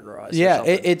kind of categorized. or Yeah,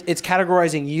 something. it's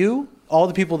categorizing you all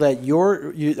the people that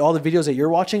all the videos that you're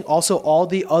watching, also all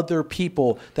the other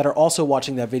people that are also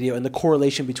watching that video, and the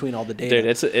correlation between all the data.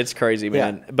 Dude, it's crazy,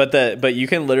 man. Yeah. But you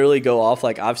can literally go off.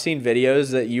 Like, I've seen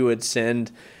videos that you would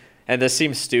send, and this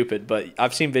seems stupid, but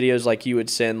I've seen videos like you would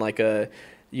send like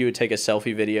you would take a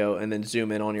selfie video and then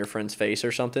zoom in on your friend's face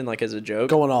or something, like as a joke.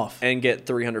 Going off. And get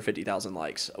 350,000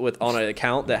 likes on an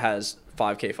account that has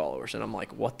 5K followers. And I'm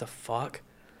like, what the fuck?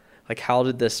 Like, how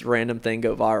did this random thing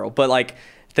go viral? But, like,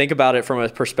 think about it from a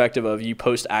perspective of you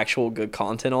post actual good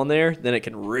content on there, then it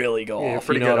can really go off.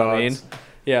 You know what I mean?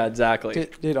 Yeah, exactly.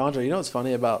 Dude, Andre, you know what's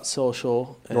funny about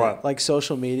social? And what? Like,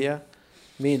 social media?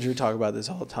 Me and Drew talk about this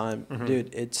all the time. Mm-hmm.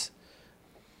 Dude,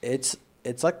 it's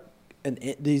like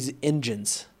these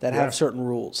engines that have certain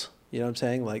rules. You know what I'm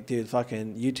saying? Like, dude,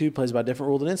 fucking YouTube plays by a different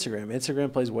rule than Instagram.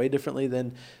 Instagram plays way differently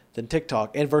than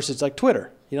TikTok, and versus like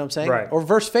Twitter. You know what I'm saying? Right. Or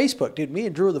versus Facebook. Dude, me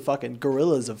and Drew are the fucking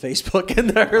gorillas of Facebook in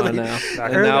the early. I know.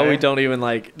 And now we don't even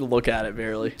like look at it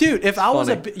barely. Dude, if I was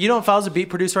if I was a beat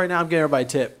producer right now, I'm giving everybody a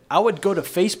tip. I would go to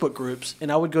Facebook groups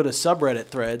and I would go to subreddit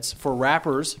threads for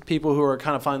rappers, people who are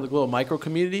kind of finding the little micro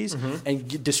communities,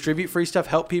 and distribute free stuff,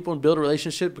 help people and build a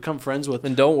relationship, become friends with.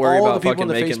 And don't worry about the people fucking in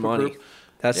the making Facebook money. Group.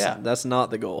 That's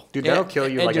not the goal. Dude, that'll kill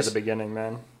you like at the beginning,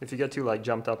 man. If you get too like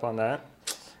jumped up on that.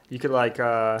 You could like,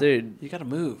 dude, you gotta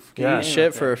move. Eat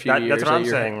shit for a few years. That's what I'm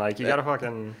saying. Like, you gotta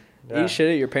fucking eat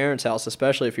shit at your parents' house,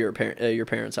 especially if you're at your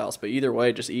parents' house. But either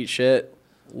way, just eat shit,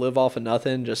 live off of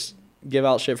nothing, just give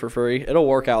out shit for free. It'll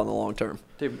work out in the long term.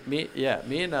 Dude, me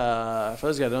and for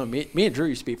those guys that don't know, me and Drew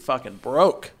used to be fucking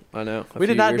broke. I know. A few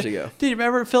years ago. Dude, you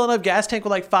remember filling up gas tank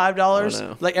with like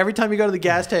 $5? Like every time you go to the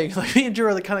gas tank, like me and Drew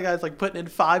are the kind of guys like putting in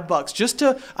 $5 just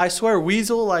to, I swear,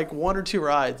 weasel like 1 or 2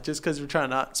 rides just because we're trying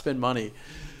to not spend money.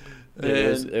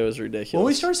 It was ridiculous. When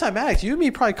we started Cymatics, you and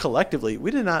me probably collectively, we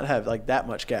did not have like that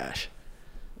much cash.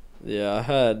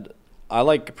 Yeah, I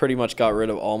like pretty much got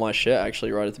rid of all my shit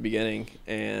actually right at the beginning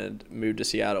and moved to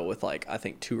Seattle with like I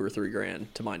think $2 or $3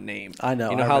 grand to my name. I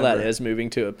know. You know how that is moving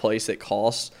to a place that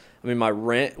costs. I mean, my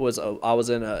rent was I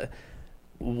was in a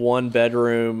 1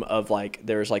 bedroom of like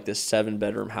there's like this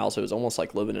 7-bedroom house. It was almost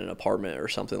like living in an apartment or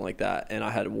something like that. And I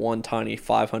had one tiny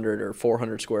 500 or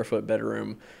 400 square foot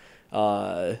bedroom.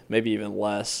 Maybe even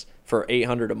less for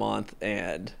 $800 a month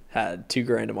and had $2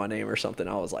 grand to my name or something.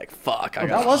 I was like, fuck, I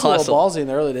got that was hustle. a little ballsy in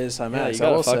the early days of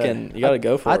Cymatics. You gotta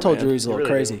go for it. I told man. Drew he's a little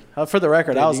crazy. For the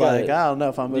record, dude, I was like, I don't know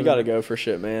if I'm moving. You gotta go for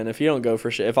shit, man. If you don't go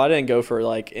for shit, if I didn't go for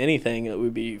like anything, it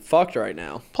would be fucked right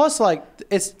now. Plus, like,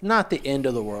 it's not the end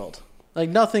of the world. Like,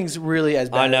 nothing's really as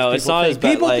bad. I know, as it's not think. as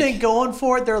bad. People like, think going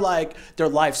for it, they're like, their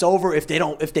life's over. If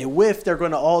they whiff, they're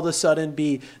going to all of a sudden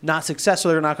be not successful.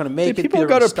 They're not going to make it. People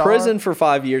go to prison for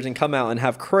 5 years and come out and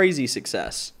have crazy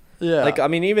success. Yeah. Like, I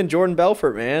mean, even Jordan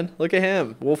Belfort, man. Look at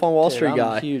him. Wolf on Wall Street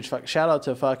guy. Huge. Shout out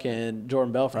to fucking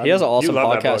Jordan Belfort. He has an awesome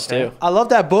podcast, too. I love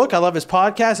that book. I love his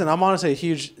podcast. And I'm honestly a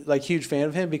huge fan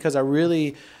of him because I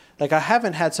really... Like, I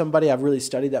haven't had somebody I've really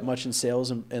studied that much in sales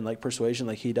and like persuasion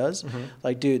like he does. Mm-hmm.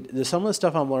 Like, dude, some of the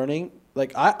stuff I'm learning,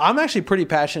 like I'm actually pretty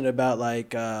passionate about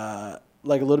like a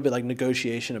little bit like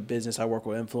negotiation of business. I work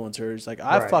with influencers. Like,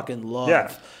 I fucking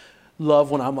love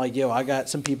when I'm like, yo, I got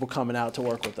some people coming out to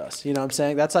work with us. You know what I'm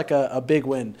saying? That's like a big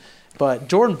win. But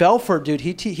Jordan Belfort, dude,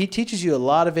 he teaches you a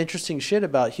lot of interesting shit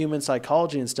about human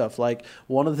psychology and stuff. Like,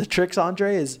 one of the tricks,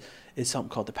 Andre, is something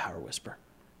called the power whisper.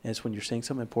 And it's when you're saying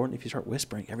something important, if you start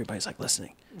whispering, everybody's like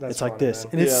listening. It's like this.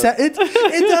 Man. And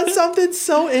it does something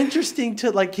so interesting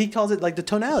to, like, he calls it like the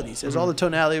tonalities. There's all the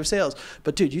tonality of sales.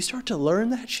 But, dude, you start to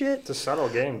learn that shit. It's a subtle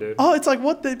game, dude. Oh, it's like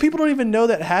people don't even know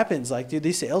that happens. Like, dude,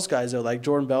 these sales guys, though, like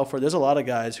Jordan Belfort, there's a lot of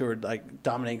guys who are like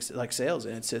dominating like sales.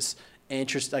 And it's just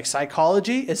interest, like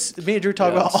psychology. It's me and Drew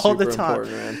talk about all the time.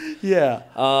 Man. Yeah.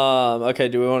 Okay,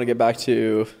 do we want to get back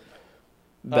to...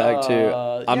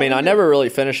 I mean, I never really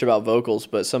finished about vocals,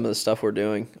 but some of the stuff we're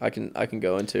doing, I can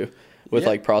go into with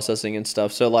like processing and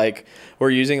stuff. So like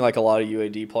we're using like a lot of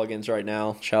UAD plugins right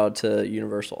now. Shout out to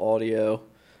Universal Audio,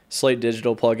 Slate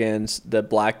Digital plugins, the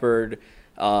Blackbird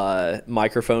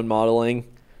microphone modeling,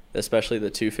 especially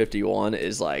the 251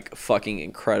 is like fucking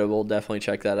incredible. Definitely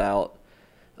check that out.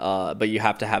 But you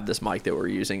have to have this mic that we're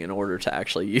using in order to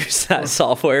actually use that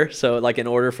software. So like in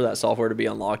order for that software to be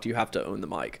unlocked, you have to own the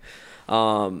mic.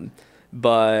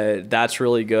 But that's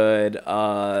really good.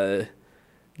 The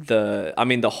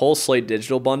whole Slate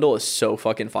Digital bundle is so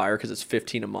fucking fire because it's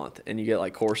 $15 a month and you get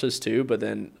like courses too, but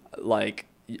then like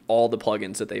all the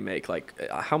plugins that they make. Like,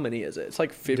 how many is it? It's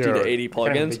like 50 to 80 Can't even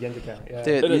plugins. begin to count, yeah.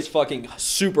 Dude, It is fucking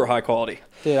super high quality.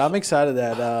 Dude, I'm excited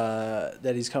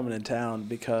that he's coming in town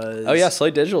because. Oh yeah,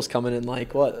 Slate Digital's coming in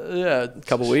like what? Yeah, A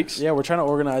couple weeks. Yeah, we're trying to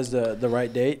organize the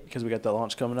right date because we got the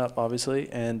launch coming up, obviously,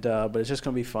 and but it's just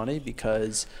gonna be funny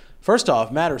because first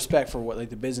off, mad respect for what like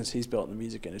the business he's built in the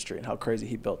music industry and how crazy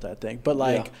he built that thing. But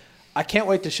like, Yeah. I can't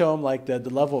wait to show him like the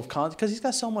level of content because he's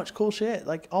got so much cool shit,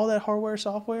 like all that hardware,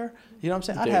 software. You know what I'm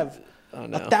saying? I'd Dude, have I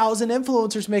know. 1,000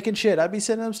 influencers making shit. I'd be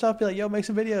sending them stuff, be like, "Yo, make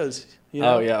some videos." You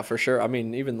know? Oh yeah, for sure. I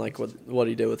mean, even like what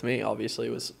he did with me, obviously,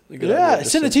 was a good Yeah, idea.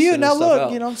 Just send it to you. send Now his stuff look,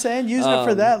 out. you know what I'm saying? Using it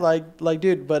for that, like,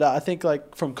 dude. But I think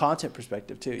like from content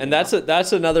perspective too. And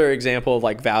that's another example of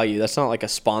like value. That's not like a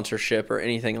sponsorship or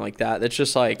anything like that. That's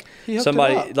just like He hooked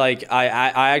somebody him up. like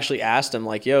I actually asked him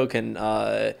like, yo, can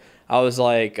I was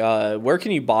like, where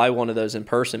can you buy one of those in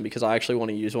person? Because I actually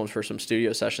want to use one for some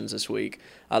studio sessions this week.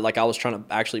 Like I was trying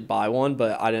to actually buy one,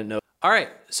 but I didn't know. All right,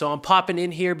 so I'm popping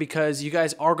in here because you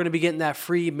guys are going to be getting that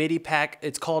free MIDI pack.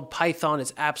 It's called Python.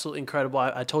 It's absolutely incredible.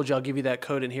 I told you I'll give you that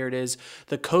code, and here it is.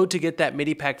 The code to get that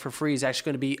MIDI pack for free is actually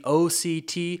going to be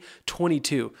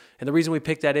OCT22. And the reason we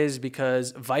picked that is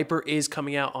because Viper is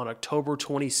coming out on October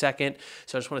 22nd.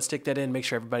 So I just want to stick that in, make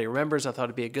sure everybody remembers. I thought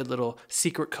it'd be a good little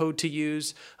secret code to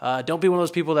use. Don't be one of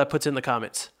those people that puts in the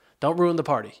comments. Don't ruin the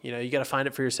party. You know, you got to find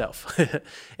it for yourself.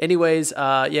 Anyways,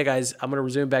 yeah, guys, I'm going to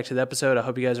resume back to the episode. I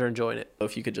hope you guys are enjoying it.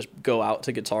 If you could just go out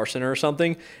to Guitar Center or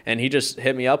something, and he just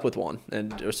hit me up with one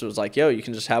and just was like, yo, you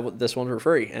can just have this one for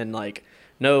free. And like,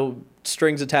 no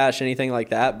strings attached, anything like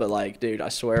that. But like, dude, I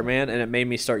swear, man. And it made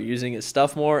me start using his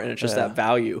stuff more. And it's just that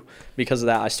value. Because of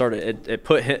that, I started, it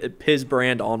put his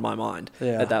brand on my mind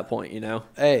at that point, you know?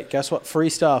 Hey, guess what?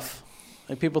 Free stuff.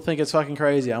 Like people think it's fucking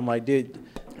crazy. I'm like, dude.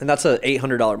 And that's a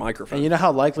 $800 microphone. And you know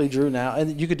how likely Drew now,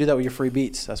 and you could do that with your free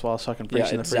beats. That's why I was fucking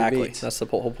preaching the free beats. That's the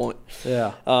whole point.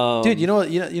 Yeah, dude. You know what?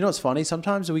 You know what's funny?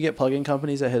 Sometimes we get plugin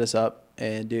companies that hit us up,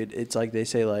 and dude, it's like they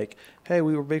say like, "Hey,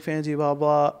 we were big fans of you, blah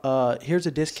blah. Here's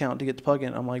a discount to get the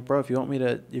plugin." I'm like, bro, if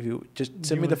you just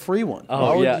send me the free one.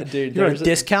 Oh yeah, dude. You're gonna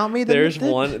discount me? There's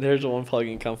one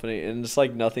plugin company, and it's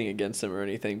like nothing against them or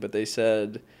anything, but they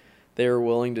said they were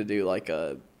willing to do like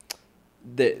a.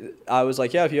 I was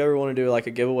like, yeah, if you ever want to do like a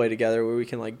giveaway together where we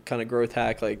can like kind of growth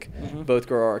hack, like both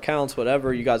grow our accounts,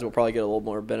 whatever, you guys will probably get a little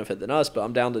more benefit than us, but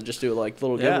I'm down to just do like a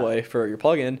little giveaway for your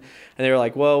plugin. And they were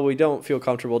like, well, we don't feel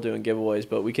comfortable doing giveaways,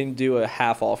 but we can do a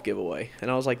half off giveaway.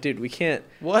 And I was like, dude, we can't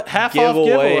half off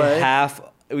giveaway?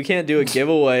 We can't do a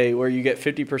giveaway where you get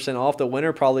 50% off. The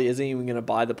winner probably isn't even going to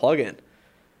buy the plugin.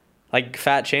 Like,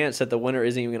 fat chance that the winner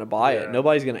isn't even going to buy it.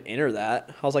 Nobody's going to enter that.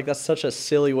 I was like, that's such a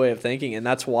silly way of thinking, and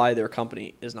that's why their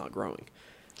company is not growing.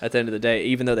 At the end of the day,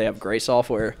 even though they have great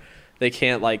software, they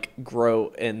can't, like,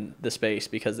 grow in the space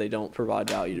because they don't provide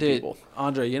value to people.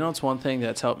 Andre, you know what's one thing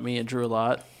that's helped me and Drew a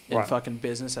lot in fucking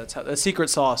business? That's the secret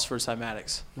sauce for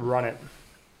Cymatics. Run it.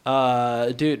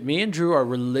 Dude, me and Drew are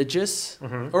religious,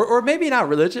 or maybe not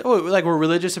religious. Oh, like we're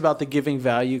religious about the giving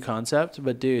value concept,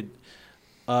 but dude,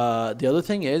 the other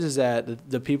thing is that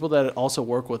the people that also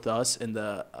work with us in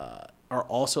the are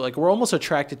also like we're almost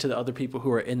attracted to the other people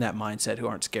who are in that mindset who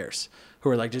aren't scarce, who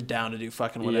are like just down to do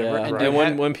fucking whatever. Yeah,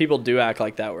 and when people do act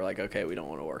like that, we're like, okay, we don't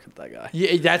want to work with that guy.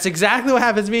 Yeah, that's exactly what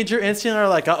happens. Me and Drew instantly are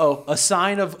like, a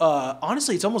sign of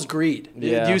honestly, it's almost greed.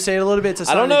 Yeah. Do you say it a little bit? It's a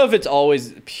sign I don't know if it's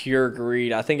always pure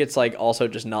greed. I think it's like also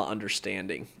just not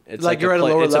understanding. It's like you're at a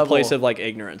lower it's level. A place of like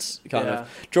ignorance, kind of.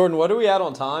 Jordan, what are we at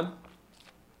on time?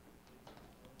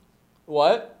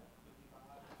 What?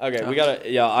 Okay, we gotta.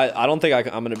 Yeah, I don't think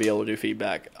I'm gonna be able to do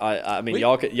feedback. I mean,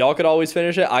 y'all could always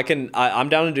finish it. I'm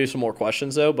down to do some more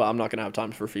questions though, but I'm not gonna have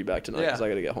time for feedback tonight because I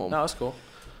gotta get home. No, that's cool.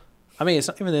 I mean, it's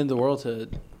not even the end of the world to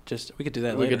just. We could do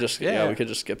that. We later. could just we could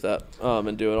just skip that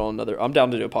and do it on another. I'm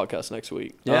down to do a podcast next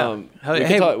week. Yeah.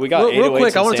 We got real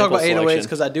quick. I want to talk about 808s 808s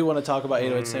because I do want to talk about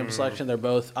 808 sample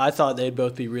selection. I thought they'd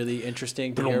both be really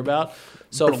interesting to hear about.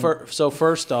 So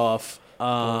first off.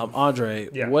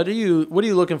 Andre, what are you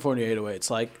looking for in your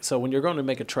 808s? Like, so when you're going to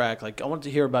make a track, like I want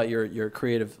to hear about your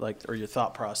creative, like, or your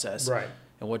thought process, right?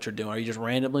 And what you're doing. Are you just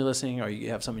randomly listening, or you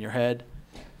have something in your head?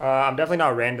 I'm definitely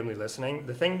not randomly listening.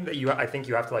 The thing that I think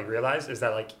you have to like realize is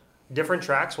that like different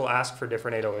tracks will ask for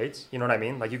different 808s. You know what I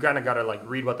mean? Like you kind of got to like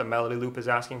read what the melody loop is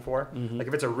asking for. Like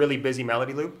if it's a really busy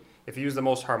melody loop, if you use the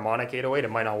most harmonic 808, it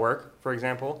might not work. For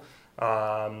example.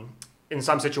 In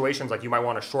some situations, like you might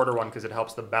want a shorter one because it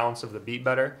helps the bounce of the beat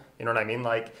better. You know what I mean?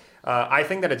 Like, I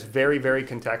think that it's very, very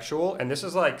contextual. And this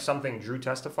is like something Drew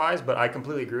testifies, but I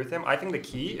completely agree with him. I think the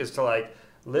key is to like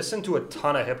listen to a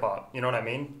ton of hip hop. You know what I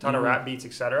mean? Ton of rap beats,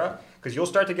 etc. Because you'll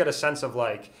start to get a sense of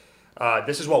like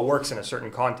this is what works in a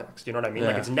certain context. You know what I mean?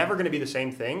 Like Yeah. it's never going to be the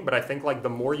same thing, but I think like the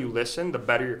more you listen, the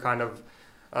better your kind of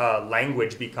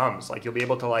language becomes. Like you'll be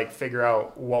able to like figure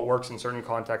out what works in certain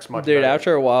contexts much Dude, better.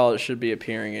 after a while, it should be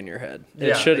appearing in your head. Yeah,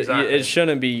 exactly. It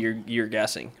shouldn't be you're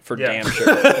guessing for Yeah. damn sure.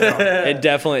 It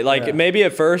definitely maybe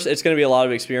at first it's going to be a lot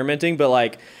of experimenting, but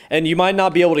like, and you might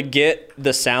not be able to get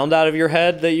the sound out of your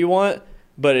head that you want,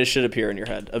 but it should appear in your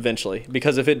head eventually.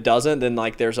 Because if it doesn't, then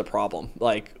like there's a problem.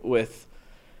 Like with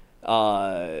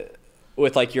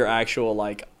like your actual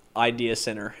like idea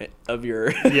center of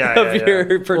your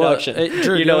your production. Well,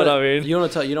 Drew, you know what I mean? You want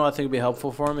to tell? You know what I think would be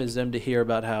helpful for them is them to hear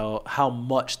about how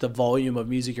much the volume of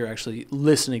music you're actually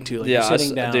listening to. Like Yeah, you're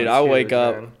sitting down. dude. I wake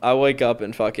man. up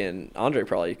and fucking Andre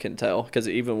probably can tell because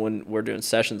even when we're doing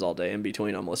sessions all day, in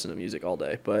between I'm listening to music all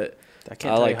day. But I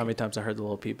can't tell you how many times I heard the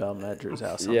Little Peep album at Drew's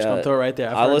house. I'm just Yeah. gonna throw it right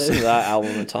there. I listen to that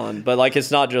album a ton, but like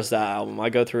it's not just that album. I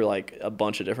go through like a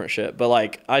bunch of different shit. But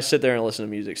like I sit there and listen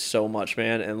to music so much,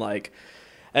 man, and like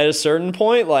at a certain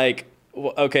point, like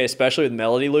okay, especially with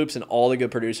melody loops and all the good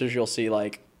producers, you'll see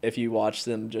like if you watch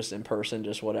them just in person,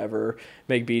 just whatever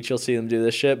make beats, you'll see them do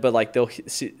this shit. But like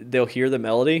they'll hear the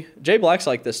melody. Jay Black's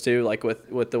like this too, like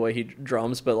with the way he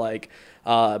drums. But like,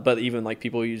 but even like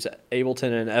people who use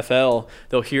Ableton and FL,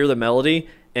 they'll hear the melody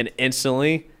and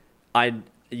instantly,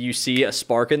 you see a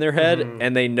spark in their head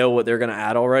and they know what they're gonna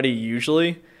add already.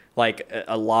 Usually, like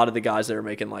a lot of the guys that are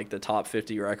making like the top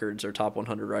 50 records or top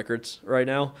 100 records right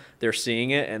now, they're seeing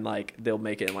it and like they'll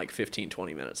make it in like 15,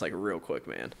 20 minutes, like real quick,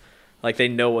 man. Like they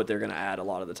know what they're going to add a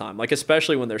lot of the time. Like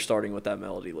especially when they're starting with that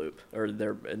melody loop or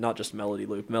they're not just melody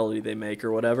loop, melody they make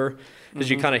or whatever. Because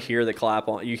you kind of hear the clap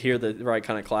on, you hear the right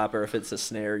kind of clap, or if it's a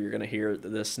snare, you're going to hear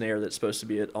the snare that's supposed to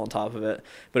be on top of it.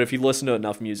 But if you listen to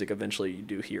enough music, eventually you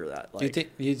do hear that. Like, Do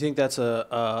you think that's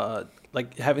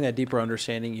like having that deeper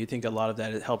understanding? You think a lot of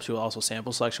that it helps you also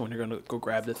sample selection when you're going to go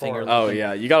grab the thing? Or oh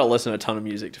yeah, you got to listen to a ton of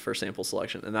music for sample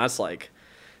selection, and that's like.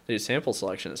 Dude, sample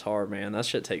selection is hard, man. That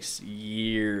shit takes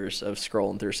years of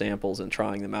scrolling through samples and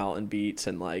trying them out and beats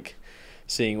and like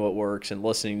seeing what works and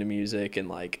listening to music and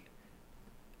like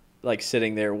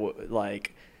sitting there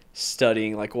like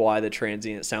studying like why the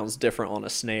transient sounds different on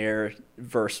a snare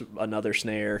versus another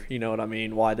snare. You know what I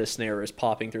mean? Why this snare is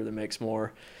popping through the mix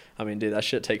more. I mean, dude, that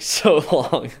shit takes so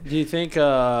long. Do you think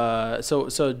so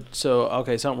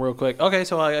okay, something real quick. Okay,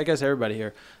 so I guess everybody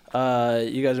here,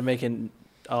 you guys are making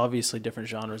obviously different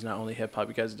genres, not only hip hop.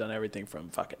 You guys have done everything from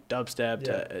fucking dubstep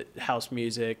to house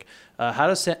music. How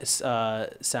does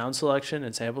sound selection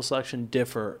and sample selection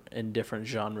differ in different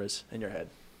genres in your head?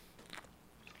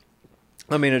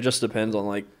 I mean, it just depends on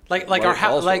like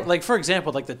for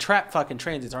example, like the trap fucking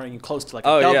transients aren't even close to like a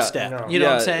dubstep. No. You know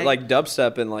what I'm saying? Like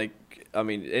dubstep and like. I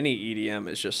mean, any EDM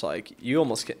is just like you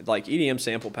almost like EDM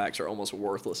sample packs are almost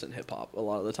worthless in hip hop a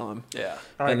lot of the time. Yeah,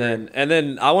 and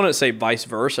then I wouldn't say vice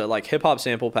versa. Like hip hop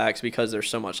sample packs because there's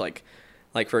so much like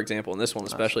for example in this one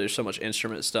especially there's so much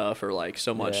instrument stuff or like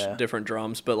so much different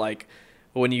drums. But like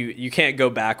when you can't go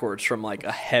backwards from like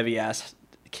a heavy ass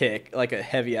kick, like a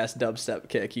heavy ass dubstep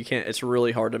kick. You can't. It's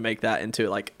really hard to make that into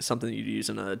like something you'd use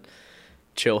in a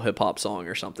chill hip hop song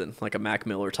or something like a Mac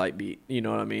Miller type beat. You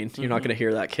know what I mean? You're not going to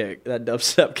hear that kick, that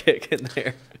dubstep kick in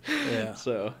there. Yeah.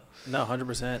 So no,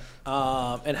 100%.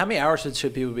 And how many hours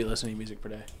should people be listening to music per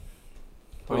day?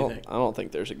 What do you think? I don't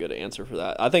think there's a good answer for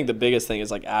that. I think the biggest thing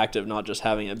is like active, not just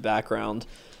having a background.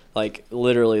 Like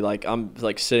literally, like I'm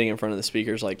like sitting in front of the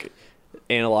speakers, like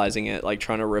analyzing it, like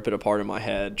trying to rip it apart in my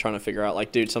head, trying to figure out.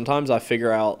 Like, dude, sometimes I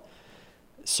figure out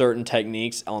certain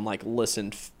techniques on like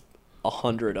listen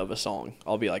 100 of a song.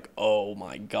 I'll be like, oh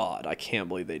my god, I can't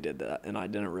believe they did that, and I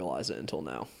didn't realize it until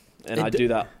now. And I do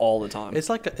that all the time. It's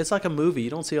like a movie. You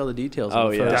don't see all the details.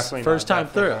 Oh, first time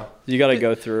through. You got to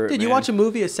go through it. Dude, you watch a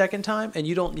movie a second time and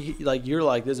you don't like. You're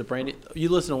like, there's a brand new. You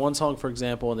listen to one song, for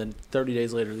example, and then 30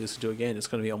 days later you listen to it again. It's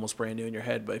going to be almost brand new in your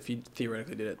head. But if you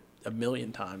theoretically did it a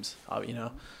million times, you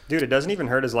know. Dude, it doesn't even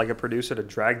hurt as like a producer to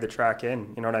drag the track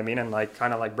in, you know what I mean, and like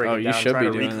kind of like break it down, try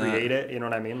to recreate it, you know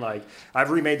what I mean. Like I've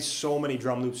remade so many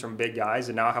drum loops from big guys,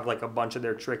 and now I have like a bunch of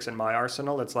their tricks in my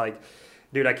arsenal. It's like,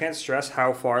 dude, I can't stress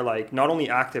how far like not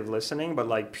only active listening but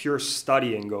like pure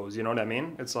studying goes. You know what I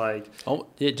mean? It's like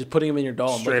just putting them in your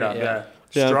DAW. Straight up, yeah.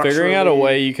 Yeah, figuring out a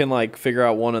way you can like figure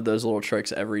out one of those little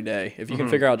tricks every day. If you can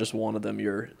figure out just one of them,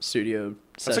 your studio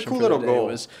session. That's a cool little goal.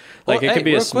 Was, like it could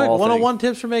be a small thing. 101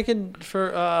 tips for making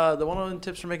the 101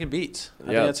 tips for making beats. I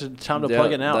think that's the time to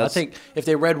plug it now. I think if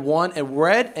they read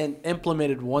and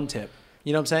implemented one tip.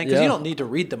 You know what I'm saying? Because you don't need to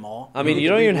read them all. I mean, you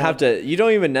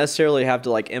don't even necessarily have to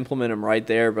like implement them right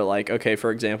there. But like, okay,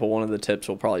 for example, one of the tips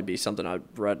will probably be something I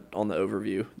read on the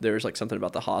overview. There's like something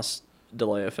about the Haas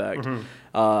delay effect.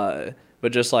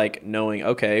 but just like knowing,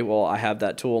 okay, well, I have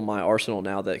that tool in my arsenal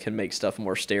now that can make stuff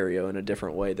more stereo in a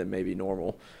different way than maybe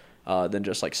normal, than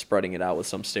just like spreading it out with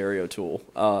some stereo tool.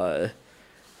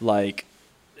 Like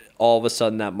all of a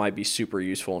sudden that might be super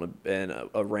useful in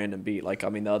a random beat. Like, I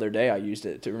mean, the other day I used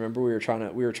it to remember we were trying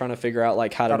to figure out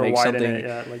like how to make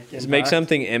something, make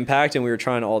something impact. And we were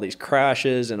trying all these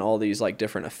crashes and all these like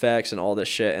different effects and all this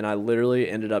shit. And I literally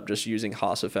ended up just using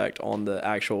Haas effect on the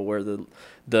actual, where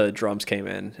the drums came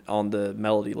in on the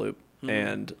melody loop.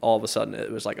 And all of a sudden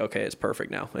it was like, okay, it's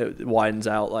perfect now. It widens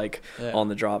out like on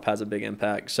the drop, has a big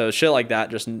impact. So shit like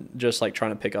that, just like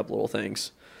trying to pick up little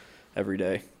things every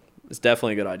day. It's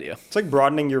definitely a good idea. It's like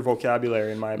broadening your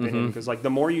vocabulary, in my opinion, because like the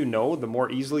more you know, the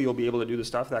more easily you'll be able to do the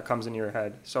stuff that comes into your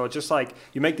head. So it's just like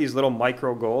you make these little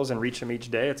micro goals and reach them each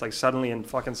day. It's like suddenly in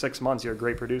fucking 6 months you're a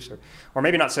great producer, or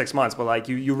maybe not 6 months, but like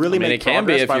you really make progress. It can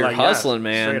be if you're hustling,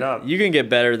 man. Straight up. You can get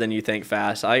better than you think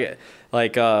fast. Wooly,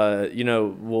 he's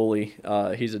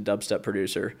a dubstep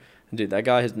producer. Dude, that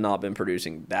guy has not been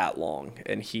producing that long,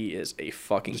 and he is a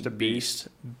fucking beast.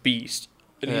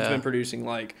 And he's been producing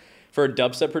like, for a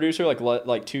dubstep producer,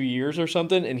 like 2 years or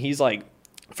something, and he's like,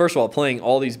 first of all, playing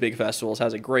all these big festivals,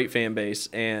 has a great fan base,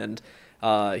 and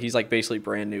he's like basically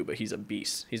brand new, but he's a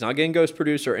beast. He's not getting ghost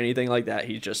produced or anything like that.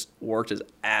 He just worked his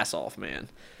ass off, man.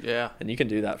 Yeah. And you can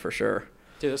do that for sure.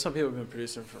 Dude, there's some people who've been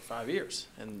producing for 5 years.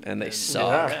 And they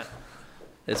suck. Yeah.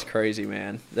 It's crazy,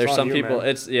 man. There's some people,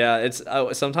 man.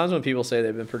 Sometimes when people say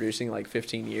they've been producing like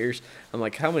 15 years, I'm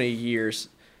like, how many years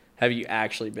have you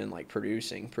actually been like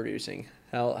producing?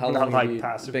 How long have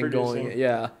you been going?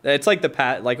 Yeah, it's like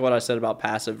like what I said about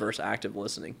passive versus active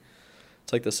listening.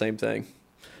 It's like the same thing.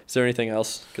 Is there anything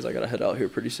else? Because I gotta head out here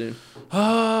pretty soon.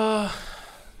 No,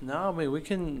 I mean we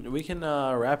can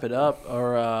wrap it up,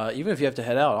 or even if you have to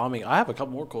head out. I mean, I have a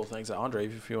couple more cool things. Andre,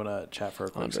 if you want to chat for a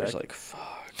quick Andre's sec. Like,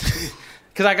 fuck.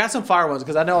 Because I got some fire ones.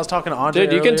 Because I know I was talking to Andre.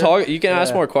 Dude, you earlier. can talk. You can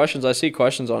ask more questions. I see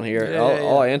questions on here.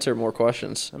 I'll answer more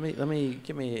questions. Let me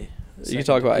give me. You can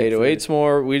talk about 808s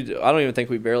more. I don't even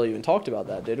think we barely even talked about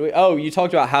that, did we? Oh, you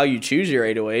talked about how you choose your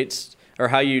 808s or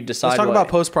how you decide. Let's talk about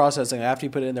post processing after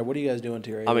you put it in there. What are you guys doing to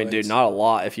your 808s? I mean, dude, not a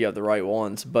lot if you have the right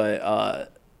ones,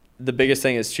 but the biggest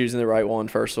thing is choosing the right one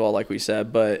first of all, like we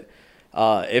said. But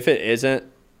if it isn't,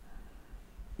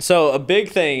 so a big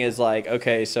thing is like,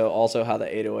 okay, so also how the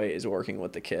 808 is working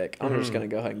with the kick. I'm just going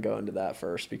to go ahead and go into that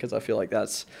first because I feel like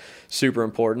that's super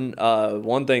important.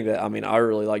 One thing that, I mean, I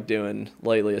really like doing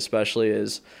lately especially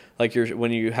is like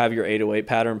when you have your 808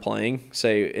 pattern playing,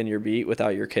 say in your beat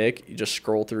without your kick, you just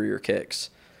scroll through your kicks.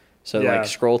 So like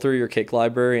scroll through your kick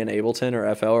library in Ableton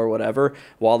or FL or whatever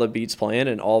while the beat's playing,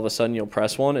 and all of a sudden you'll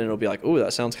press one and it'll be like, ooh,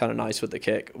 that sounds kind of nice with the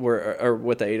kick, or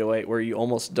with the 808, where you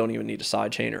almost don't even need a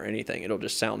sidechain or anything. It'll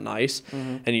just sound nice,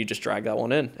 and you just drag that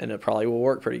one in, and it probably will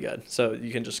work pretty good. So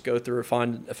you can just go through and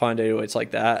find 808s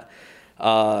like that.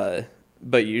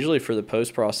 But usually for the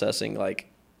post processing, like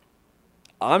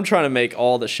I'm trying to make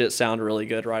all the shit sound really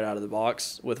good right out of the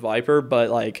box with Viper, but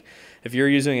like if you're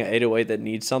using an 808 that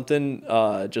needs something,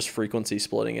 just frequency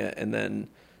splitting it and then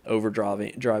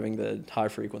driving the high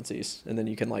frequencies, and then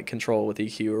you can like control with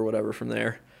EQ or whatever from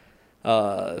there.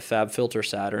 Fab Filter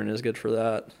Saturn is good for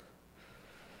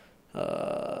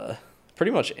that.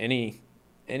 Pretty much any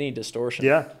distortion.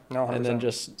 Yeah, no, 100%. And then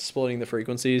just splitting the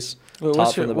frequencies.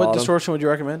 What distortion would you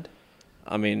recommend?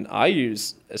 I mean,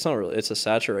 it's a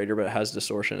saturator, but it has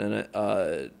distortion in it.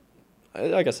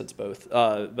 I guess it's both.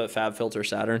 But Fab Filter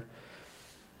Saturn,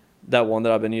 that one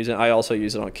that I've been using, I also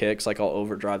use it on kicks. Like I'll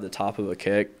overdrive the top of a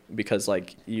kick because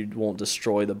like you won't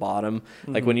destroy the bottom.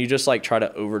 Like when you just like try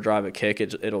to overdrive a kick,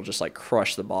 it'll just like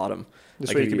crush the bottom.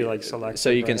 This way you can be like selective.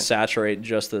 So you can saturate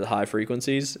just the high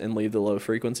frequencies and leave the low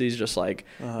frequencies just like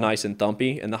nice and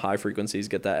thumpy, and the high frequencies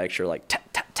get that extra like tap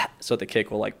tap tap, so the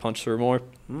kick will like punch through more.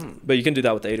 But you can do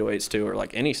that with the 808s too, or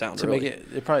like any sound. To really. Make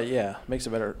it probably makes it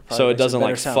better. So it doesn't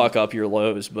like fuck up your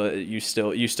lows, but you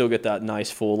still get that nice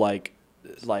full like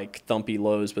thumpy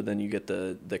lows, but then you get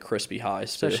the crispy highs.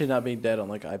 Especially too. Not being dead on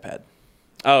like iPad.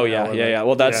 Oh yeah.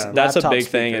 Well, that's a big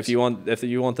thing. Speakers. If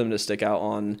you want them to stick out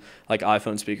on like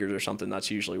iPhone speakers or something, that's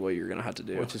usually what you're gonna have to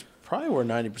do. Which is probably where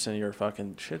 90% of your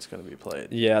fucking shit's gonna be played.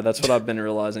 Yeah, that's what I've been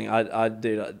realizing. I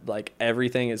do like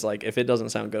everything is like if it doesn't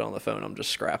sound good on the phone, I'm just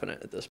scrapping it at this